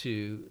you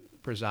to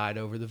preside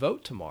over the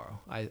vote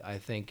tomorrow. I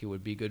think it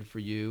would be good for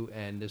you,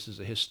 and this is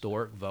a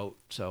historic vote,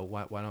 so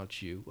why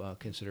don't you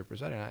consider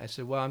presiding?" I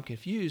said, "Well, I'm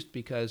confused,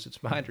 because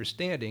it's my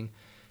understanding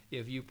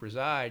if you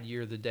preside,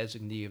 you're the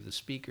designee of the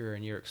speaker,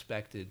 and you're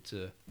expected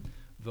to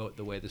vote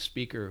the way the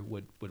speaker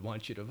would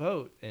want you to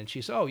vote." And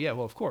she said, "Oh, yeah,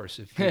 well, of course.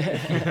 If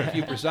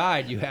you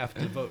preside, you have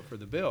to vote for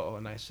the bill."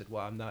 And I said,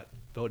 "Well, I'm not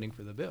voting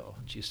for the bill."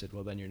 And she said,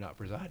 "Well, then you're not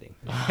presiding."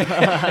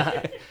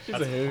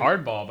 That's a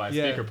hardball by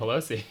Speaker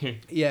Pelosi.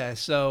 Yeah,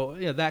 so,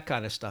 you know, that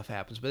kind of stuff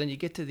happens. But then you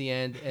get to the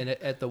end, and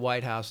at the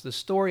White House, the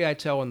story I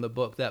tell in the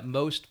book that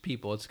most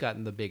people, it's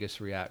gotten the biggest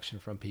reaction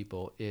from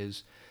people,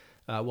 is,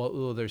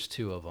 well, there's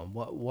 2 of them.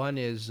 One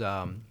is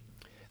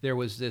there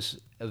was this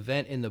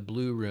event in the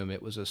Blue Room.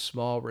 It was a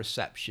small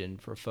reception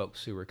for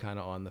folks who were kind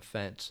of on the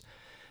fence.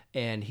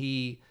 And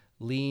he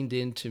leaned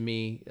into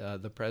me,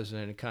 the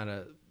president, and kind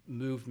of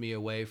moved me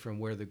away from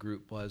where the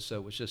group was. So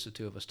it was just the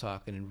 2 of us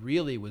talking, and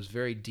really was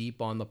very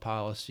deep on the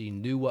policy,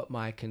 knew what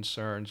my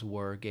concerns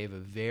were, gave a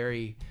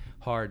very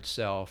hard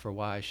sell for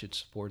why I should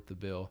support the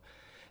bill.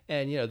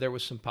 And, you know, there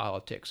was some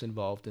politics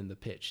involved in the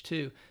pitch,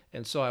 too.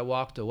 And so I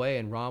walked away,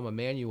 and Rahm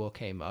Emanuel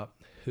came up,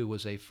 who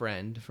was a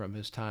friend from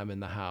his time in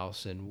the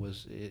House and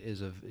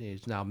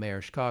is now mayor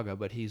of Chicago,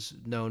 but he's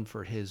known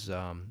for his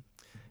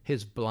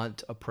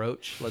blunt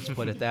approach, let's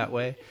put it that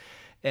way.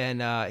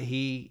 And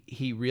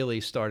he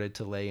really started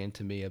to lay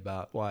into me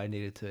about why I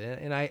needed to,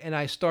 and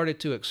I started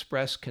to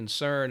express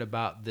concern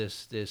about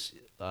this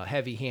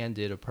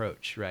heavy-handed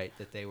approach, right?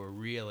 That they were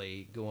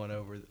really going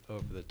over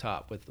the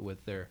top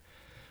with their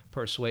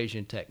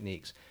persuasion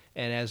techniques.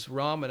 And as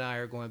Rahm and I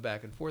are going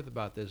back and forth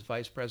about this,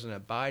 Vice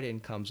President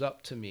Biden comes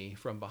up to me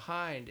from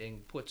behind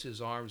and puts his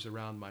arms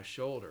around my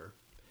shoulder.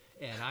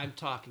 And I'm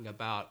talking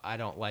about, I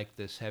don't like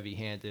this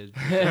heavy-handed,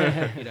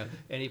 you know.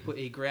 And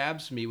he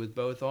grabs me with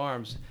both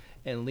arms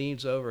and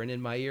leans over, and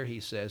in my ear he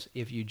says,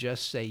 "If you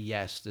just say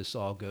yes, this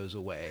all goes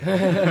away."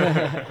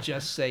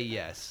 Just say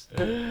yes.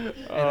 And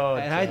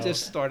I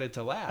just started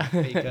to laugh,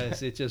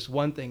 because it's just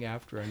one thing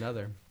after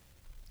another.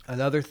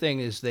 Another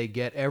thing is they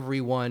get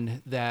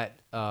everyone that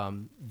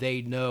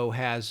they know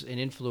has an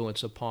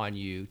influence upon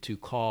you to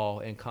call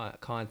and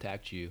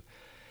contact you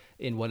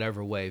in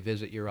whatever way,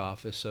 visit your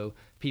office. So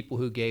people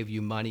who gave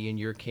you money in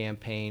your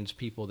campaigns,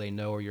 people they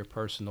know are your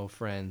personal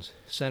friends.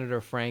 Senator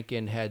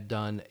Franken had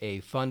done a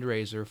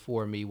fundraiser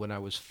for me when I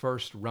was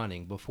first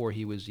running, before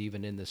he was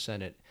even in the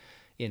Senate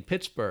in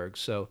Pittsburgh.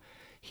 So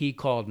he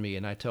called me,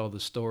 and I tell the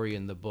story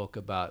in the book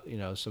about,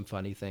 some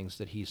funny things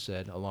that he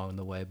said along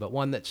the way. But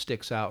one that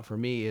sticks out for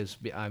me is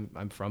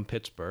I'm from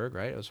Pittsburgh,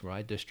 right? It was where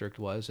my district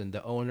was, and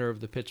the owner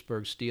of the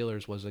Pittsburgh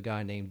Steelers was a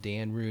guy named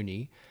Dan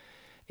Rooney,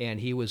 and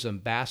he was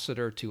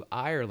ambassador to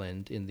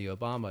Ireland in the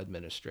Obama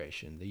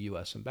administration, the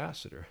U.S.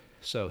 ambassador.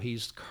 So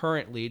he's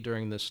currently,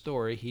 during this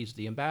story, he's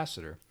the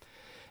ambassador.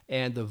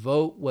 And the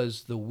vote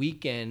was the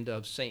weekend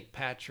of St.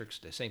 Patrick's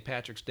Day. St.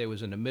 Patrick's Day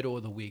was in the middle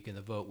of the week, and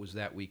the vote was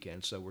that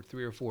weekend. So we're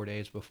 3 or 4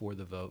 days before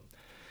the vote.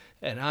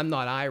 And I'm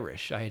not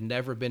Irish. I had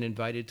never been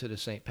invited to the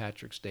St.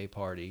 Patrick's Day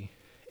party.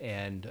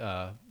 And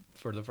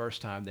for the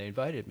first time, they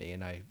invited me,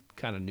 and I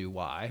kind of knew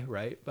why,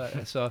 right?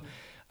 But so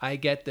I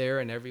get there,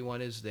 and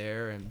everyone is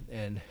there,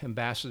 and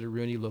Ambassador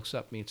Rooney looks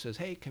up at me and says,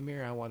 "Hey, come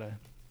here, I want to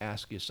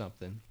ask you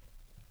something."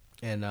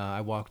 And I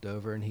walked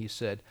over, and he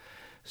said,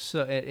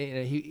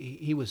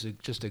 he was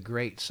just a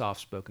great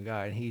soft-spoken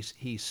guy, and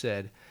he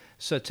said,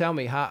 "So tell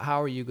me,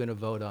 how are you going to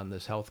vote on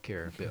this health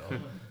care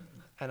bill?"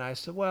 And I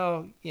said,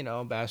 "Well,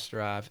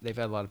 Ambassador, they've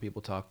had a lot of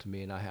people talk to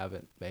me, and I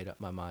haven't made up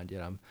my mind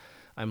yet.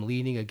 I'm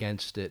leaning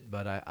against it,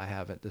 but I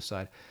haven't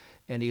decided."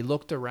 And he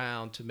looked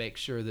around to make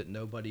sure that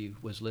nobody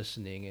was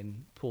listening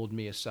and pulled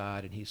me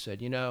aside, and he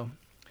said,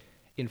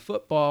 "In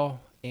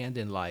football and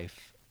in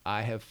life,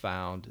 I have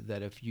found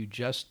that if you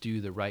just do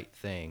the right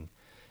thing,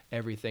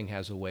 everything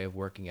has a way of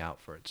working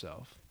out for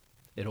itself.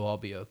 It'll all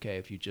be okay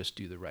if you just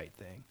do the right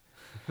thing."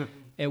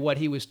 And what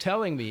he was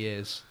telling me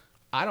is,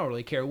 I don't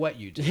really care what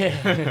you do.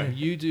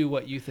 You do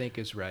what you think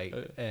is right.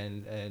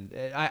 And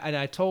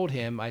I told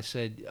him, I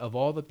said, of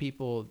all the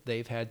people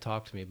they've had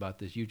talk to me about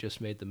this, you just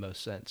made the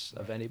most sense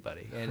of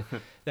anybody. And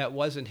that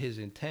wasn't his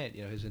intent.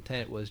 His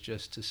intent was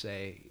just to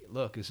say,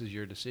 look, this is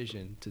your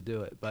decision to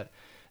do it. But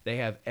they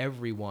have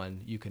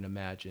everyone you can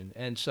imagine.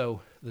 And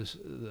so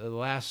the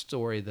last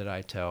story that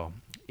I tell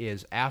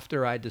is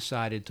after I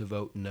decided to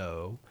vote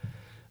no,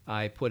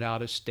 I put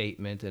out a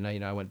statement, and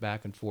I went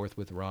back and forth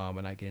with Rom,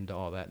 and I get into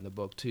all that in the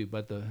book too.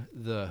 But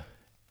the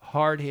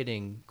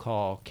hard-hitting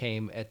call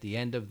came at the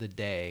end of the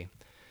day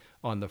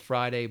on the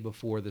Friday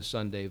before the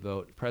Sunday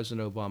vote.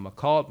 President Obama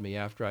called me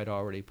after I'd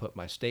already put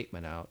my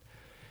statement out,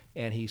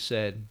 and he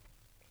said,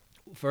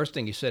 first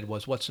thing he said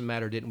was, "What's the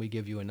matter? Didn't we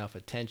give you enough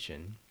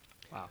attention?"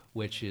 Wow.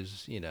 Which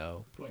is,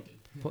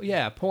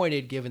 pointed.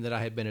 Pointed, given that I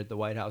had been at the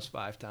White House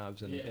 5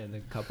 times in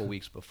a couple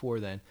weeks before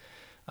then.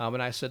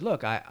 And I said,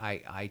 look,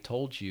 I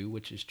told you,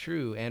 which is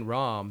true, and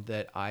Rom,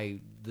 that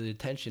the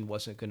attention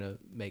wasn't going to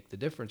make the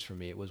difference for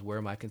me. It was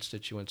where my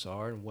constituents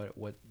are and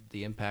what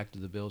the impact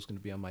of the bill is going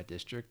to be on my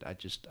district.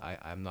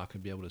 I'm not going to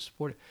be able to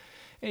support it.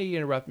 And he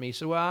interrupted me. He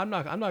said, "Well, I'm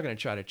not going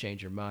to try to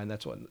change your mind.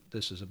 That's what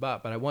this is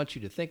about. But I want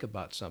you to think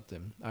about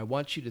something. I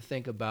want you to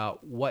think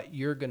about what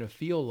you're going to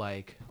feel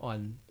like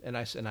on." And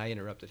I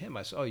interrupted him.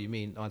 I said, "Oh, you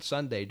mean on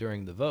Sunday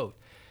during the vote?"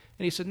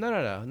 And he said,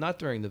 No, not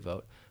during the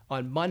vote.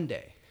 On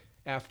Monday,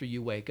 after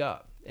you wake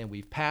up, and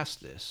we've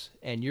passed this,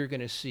 and you're going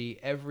to see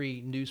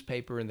every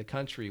newspaper in the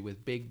country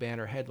with big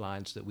banner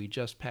headlines that we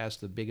just passed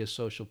the biggest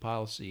social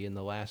policy in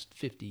the last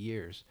 50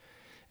 years.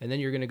 And then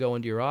you're going to go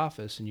into your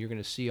office, and you're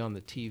going to see on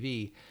the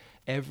TV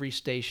every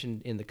station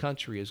in the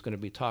country is going to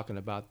be talking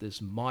about this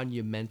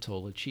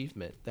monumental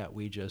achievement that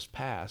we just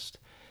passed.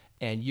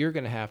 And you're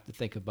going to have to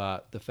think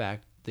about the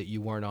fact that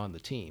you weren't on the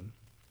team."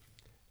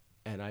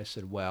 And I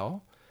said,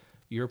 "Well,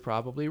 you're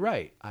probably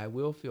right. I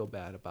will feel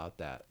bad about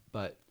that,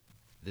 but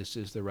this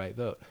is the right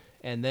vote."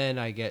 And then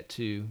you get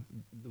to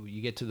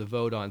the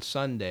vote on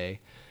Sunday,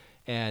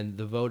 and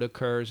the vote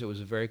occurs. It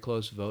was a very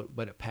close vote,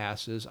 but it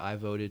passes. I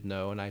voted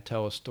no, and I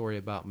tell a story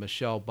about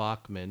Michelle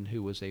Bachmann,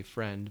 who was a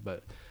friend,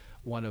 but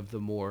one of the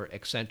more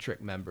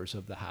eccentric members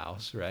of the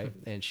House, right?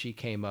 And she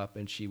came up,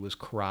 and she was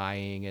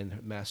crying, and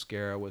her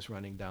mascara was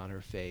running down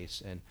her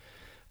face, and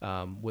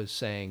was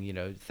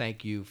saying,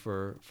 "Thank you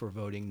for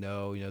voting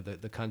no.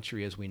 The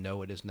country as we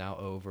know it is now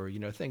over,"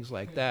 things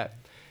like that.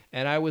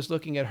 And I was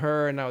looking at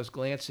her, and I was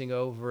glancing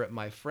over at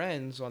my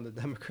friends on the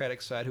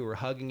Democratic side who were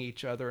hugging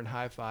each other and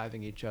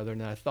high-fiving each other.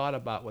 And I thought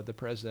about what the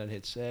president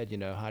had said,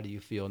 how do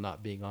you feel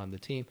not being on the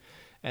team?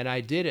 And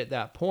I did at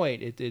that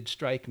point, it did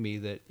strike me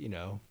that,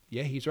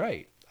 yeah, he's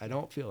right. I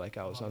don't feel like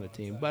I was on the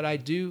team. But I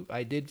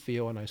did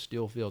feel, and I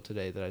still feel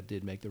today, that I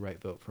did make the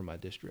right vote for my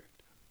district.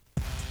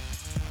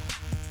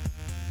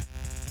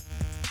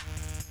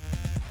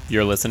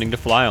 You're listening to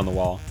Fly on the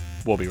Wall.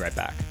 We'll be right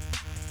back.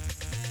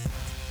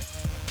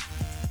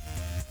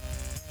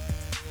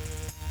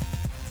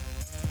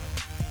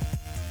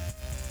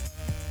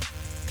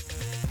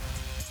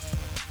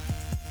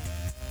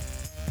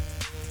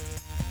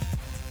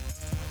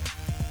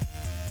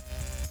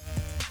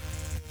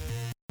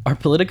 Our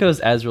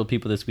Politico's As Real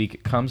People this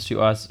week comes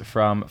to us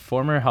from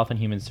former Health and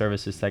Human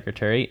Services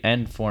Secretary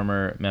and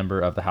former member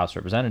of the House of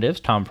Representatives,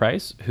 Tom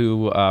Price,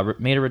 who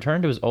made a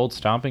return to his old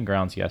stomping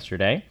grounds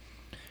yesterday.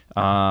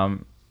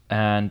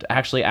 And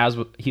actually, as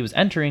he was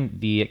entering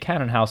the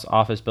Cannon House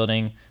office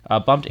building,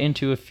 bumped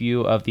into a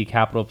few of the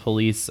Capitol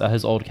Police,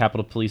 his old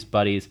Capitol Police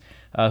buddies,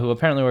 who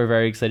apparently were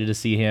very excited to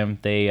see him.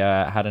 They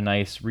had a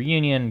nice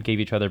reunion, gave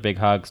each other big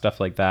hugs, stuff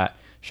like that.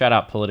 shout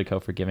out Politico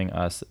for giving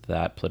us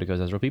that. Politico's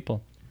as real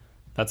people.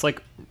 That's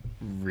like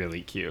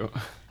really cute.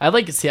 I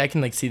like to see. I can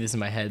like see this in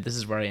my head. This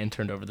is where I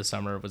interned over the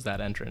summer. Was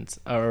that entrance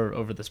or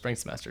over the spring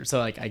semester? So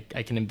like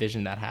I can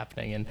envision that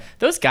happening. And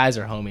those guys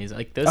are homies.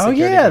 Like those.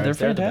 Security guards,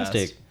 they're the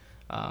fantastic.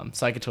 best.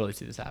 So I could totally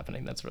see this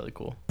happening. That's really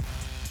cool.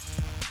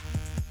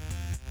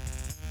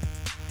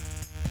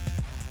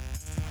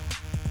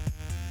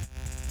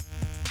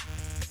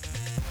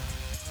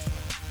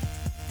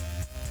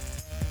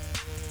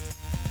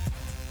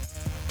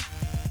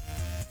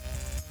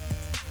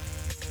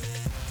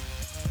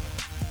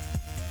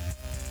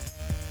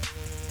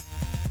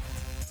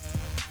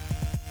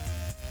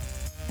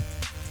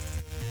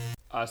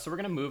 So we're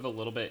going to move a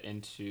little bit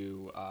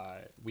into,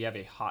 we have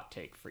a hot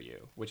take for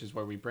you, which is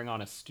where we bring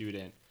on a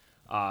student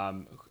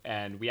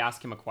and we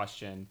ask him a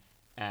question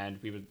and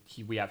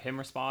we have him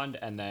respond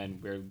and then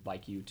we'd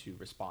like you to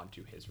respond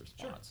to his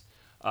response.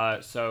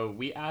 Sure. So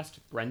we asked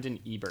Brendan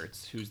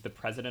Eberts, who's the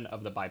president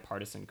of the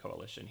Bipartisan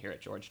Coalition here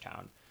at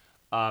Georgetown,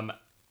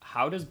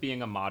 how does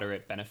being a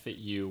moderate benefit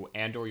you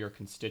and or your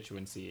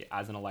constituency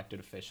as an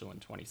elected official in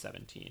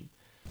 2017?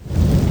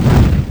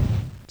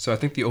 So I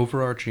think the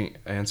overarching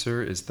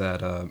answer is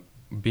that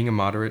being a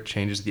moderate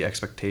changes the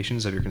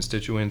expectations of your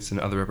constituents and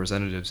other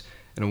representatives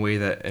in a way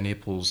that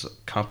enables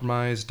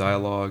compromise,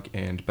 dialogue,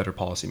 and better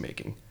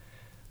policymaking.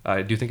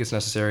 I do think it's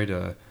necessary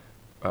to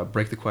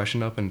break the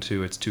question up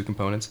into its two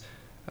components,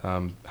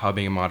 how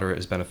being a moderate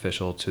is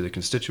beneficial to the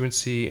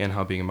constituency and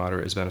how being a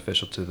moderate is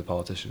beneficial to the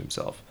politician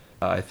himself.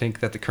 I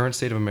think that the current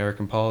state of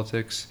American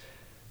politics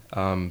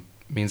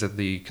means that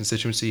the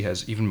constituency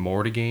has even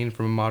more to gain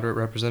from a moderate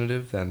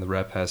representative than the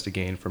rep has to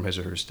gain from his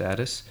or her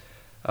status,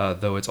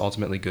 though it's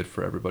ultimately good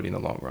for everybody in the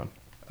long run.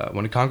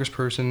 When a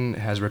congressperson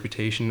has a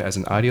reputation as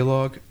an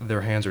ideologue,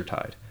 their hands are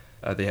tied.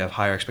 They have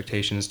higher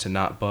expectations to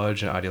not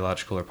budge on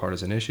ideological or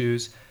partisan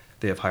issues.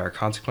 They have higher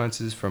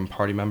consequences from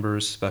party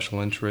members, special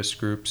interest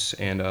groups,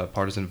 and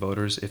partisan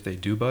voters if they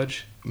do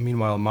budge.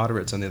 Meanwhile,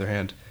 moderates, on the other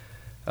hand,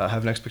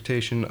 have an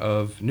expectation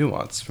of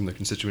nuance from their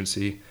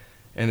constituency,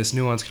 and this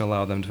nuance can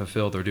allow them to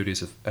fulfill their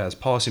duties as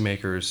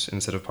policymakers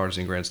instead of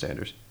partisan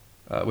grandstanders.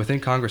 Within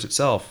Congress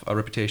itself, a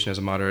reputation as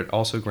a moderate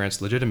also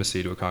grants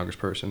legitimacy to a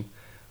congressperson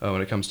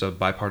when it comes to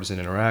bipartisan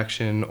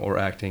interaction or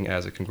acting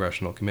as a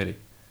congressional committee.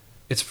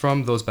 It's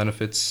from those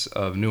benefits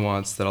of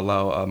nuance that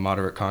allow a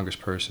moderate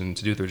congressperson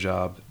to do their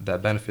job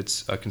that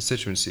benefits a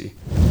constituency.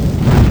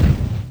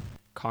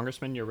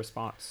 Congressman, your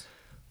response.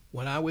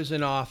 When I was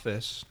in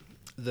office,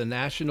 the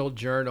National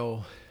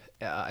Journal,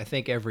 I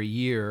think every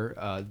year,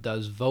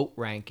 does vote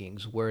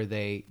rankings where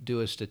they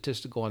do a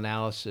statistical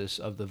analysis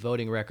of the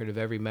voting record of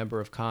every member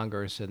of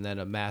Congress and then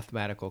a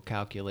mathematical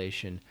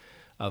calculation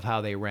of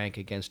how they rank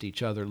against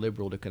each other,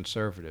 liberal to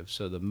conservative.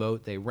 So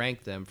they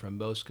rank them from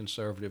most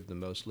conservative to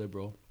most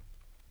liberal.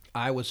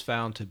 I was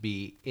found to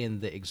be in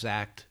the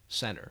exact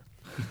center.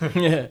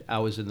 I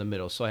was in the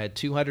middle. So I had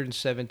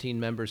 217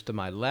 members to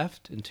my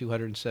left and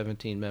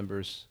 217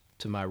 members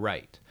to my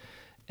right.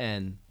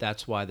 And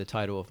that's why the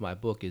title of my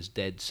book is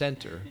Dead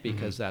Center,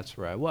 because that's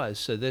where I was.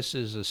 So this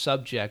is a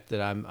subject that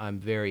I'm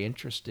very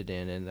interested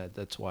in, and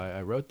that's why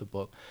I wrote the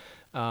book.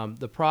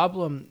 The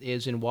problem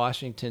is in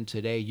Washington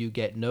today, you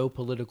get no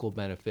political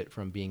benefit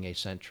from being a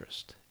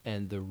centrist.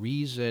 And the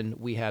reason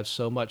we have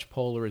so much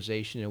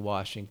polarization in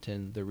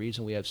Washington, the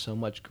reason we have so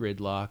much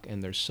gridlock,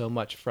 and there's so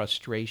much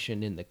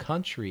frustration in the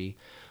country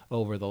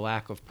over the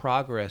lack of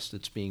progress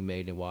that's being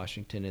made in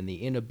Washington and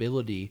the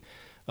inability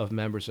of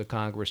members of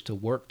Congress to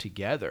work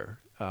together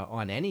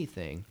on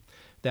anything,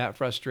 that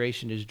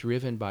frustration is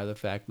driven by the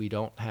fact we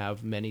don't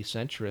have many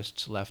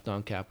centrists left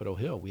on Capitol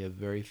Hill. We have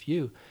very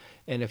few.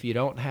 And if you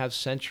don't have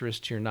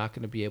centrists, you're not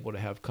going to be able to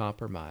have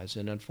compromise.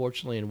 And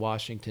unfortunately, in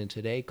Washington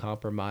today,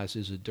 compromise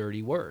is a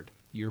dirty word.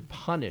 You're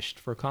punished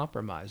for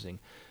compromising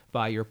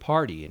by your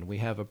party. And we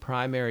have a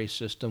primary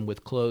system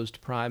with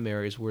closed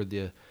primaries where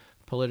the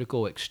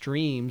political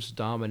extremes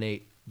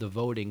dominate the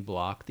voting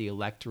bloc, the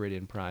electorate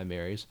in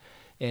primaries.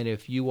 And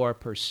if you are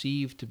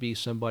perceived to be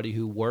somebody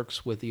who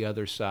works with the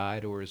other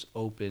side or is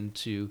open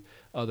to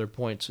other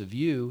points of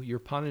view, you're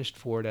punished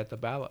for it at the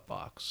ballot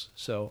box.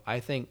 So I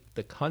think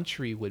the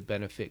country would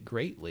benefit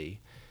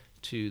greatly,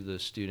 to the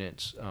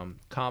students'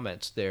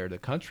 comments there. The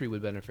country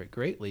would benefit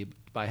greatly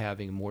by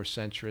having more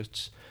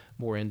centrists,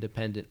 more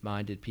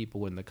independent-minded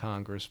people in the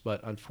Congress.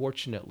 But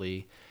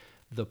unfortunately,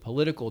 the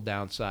political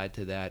downside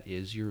to that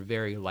is you're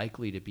very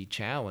likely to be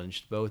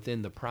challenged both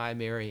in the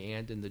primary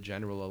and in the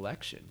general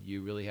election.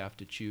 You really have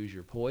to choose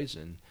your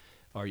poison.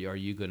 Are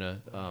you going to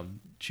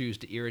choose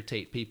to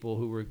irritate people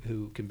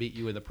who can beat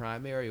you in the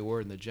primary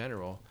or in the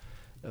general?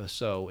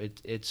 So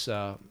it's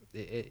a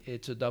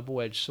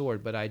double-edged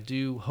sword. But I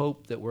do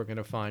hope that we're going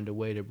to find a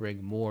way to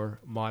bring more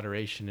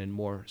moderation and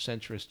more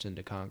centrists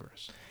into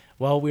Congress.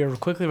 Well, we are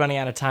quickly running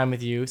out of time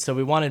with you, so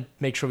we want to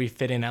make sure we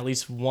fit in at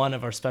least one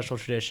of our special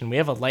tradition. We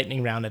have a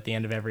lightning round at the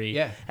end of every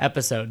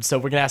episode. So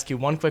we're going to ask you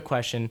one quick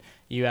question.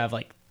 You have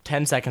like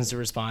 10 seconds to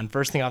respond.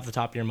 First thing off the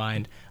top of your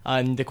mind.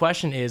 And the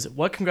question is,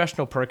 what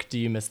congressional perk do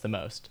you miss the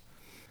most?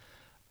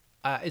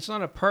 It's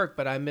not a perk,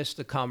 but I miss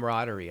the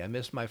camaraderie. I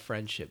miss my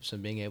friendships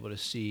and being able to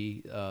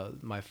see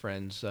my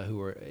friends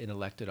who are in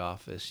elected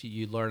office.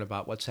 You learn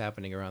about what's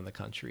happening around the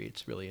country.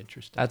 It's really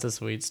interesting. That's a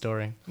sweet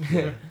story.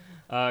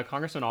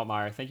 Congressman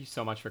Altmire, thank you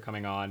so much for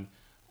coming on.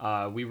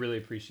 We really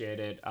appreciate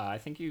it. I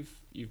think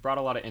you've brought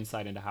a lot of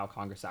insight into how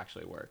Congress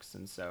actually works,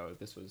 and so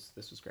this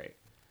was great.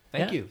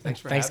 Thank you.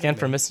 Thanks Thanks again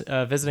having me.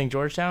 for visiting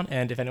Georgetown.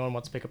 And if anyone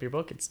wants to pick up your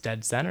book, it's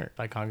Dead Center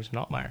by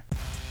Congressman Altmire.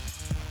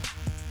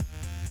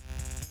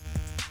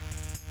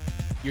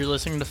 You're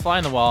listening to Fly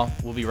on the Wall.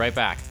 We'll be right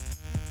back.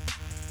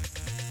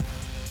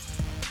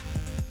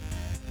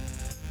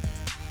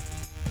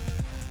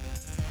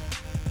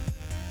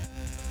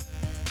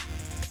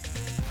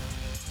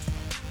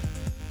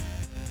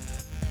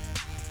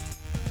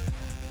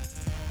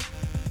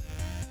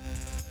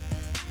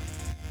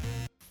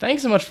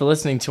 Thanks so much for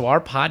listening to our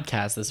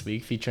podcast this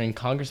week featuring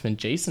Congressman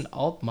Jason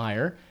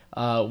Altmire.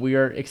 We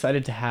are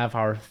excited to have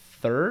our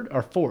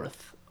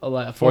fourth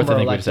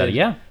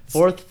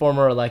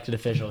former elected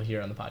official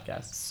here on the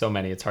podcast. So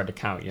many, it's hard to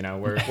count.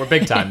 We're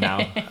big time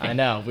now. I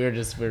know. We're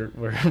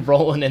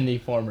rolling in the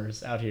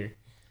formers out here.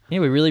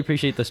 Yeah, we really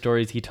appreciate the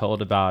stories he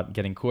told about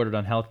getting quartered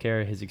on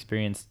healthcare, his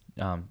experience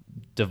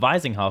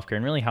devising healthcare,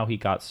 and really how he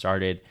got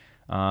started.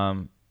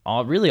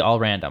 All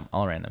random.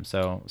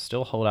 So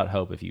still hold out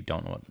hope if you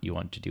don't know what you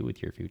want to do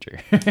with your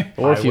future.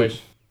 Or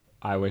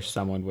I wish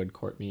someone would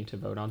court me to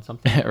vote on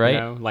something,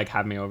 right? Like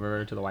have me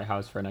over to the White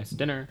House for a nice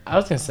dinner. I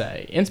was gonna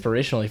say,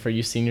 inspirationally for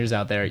you seniors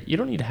out there, you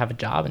don't need to have a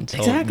job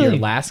until your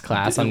last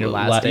class on your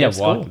last day of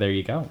school. There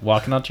you go.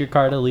 Walking out to your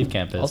car to leave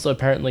campus. Also,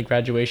 apparently,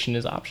 graduation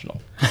is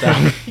optional, so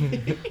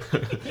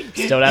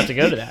just don't have to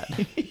go to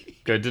that.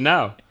 Good to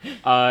know.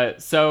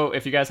 So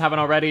if you guys haven't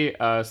already,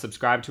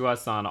 subscribe to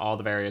us on all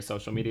the various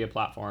social media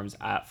platforms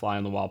at Fly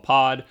on the Wall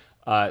Pod.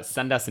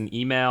 Send us an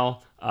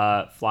email,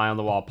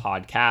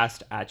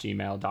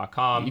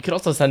 flyonthewallpodcast@gmail.com. You could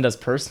also send us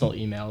personal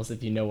emails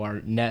if you know our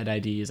net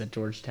ID is at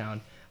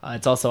Georgetown.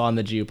 It's also on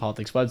the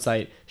Geopolitics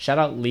website. Shout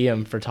out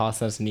Liam for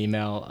tossing us an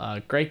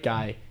email. Great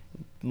guy,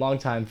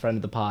 longtime friend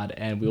of the pod,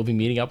 and we'll be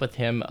meeting up with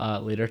him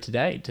later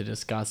today to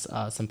discuss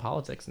some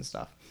politics and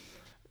stuff.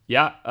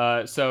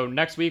 Yeah, so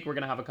next week we're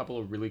going to have a couple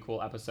of really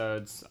cool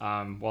episodes.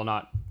 We'll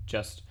have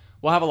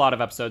a lot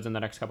of episodes in the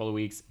next couple of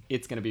weeks.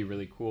 It's going to be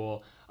really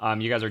cool.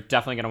 You guys are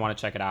definitely going to want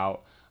to check it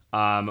out.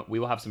 We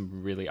will have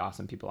some really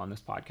awesome people on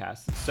this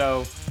podcast.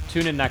 So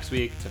tune in next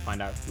week to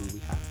find out who we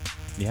have.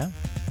 Yeah,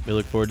 we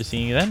look forward to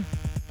seeing you then.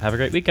 Have a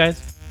great week,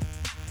 guys.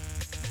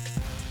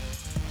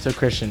 So,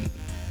 Christian,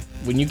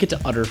 when you get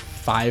to utter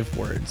 5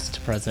 words to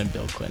President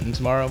Bill Clinton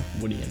tomorrow,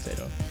 what are you going to say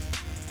to him?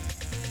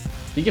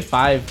 If you get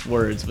 5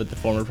 words with the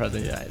former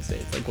president of the United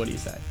States, what do you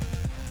say?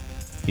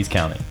 He's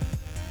counting.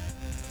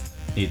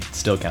 He's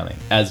still counting.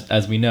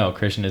 As we know,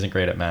 Christian isn't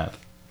great at math.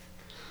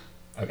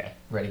 Okay,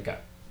 ready, go.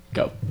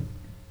 Go.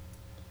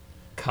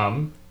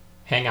 Come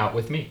hang out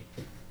with me.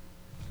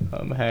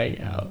 Come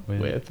hang out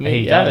with me.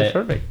 Hey, Yeah, that's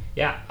perfect.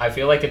 Yeah, I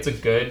feel like it's a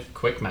good,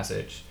 quick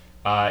message.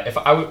 If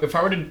I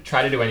were to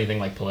try to do anything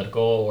like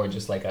political or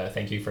just like a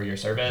thank you for your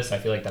service, I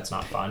feel like that's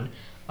not fun.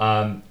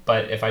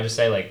 But if I just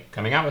say like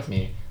coming out with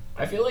me,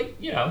 I feel like,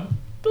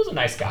 Bill's a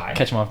nice guy.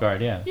 Catch him off guard,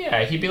 yeah.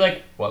 Yeah, he'd be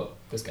like, whoa,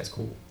 this guy's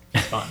cool.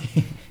 He's fun.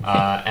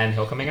 And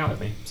he'll come hang out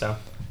with me. So,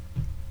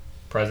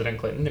 President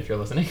Clinton, if you're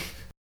listening.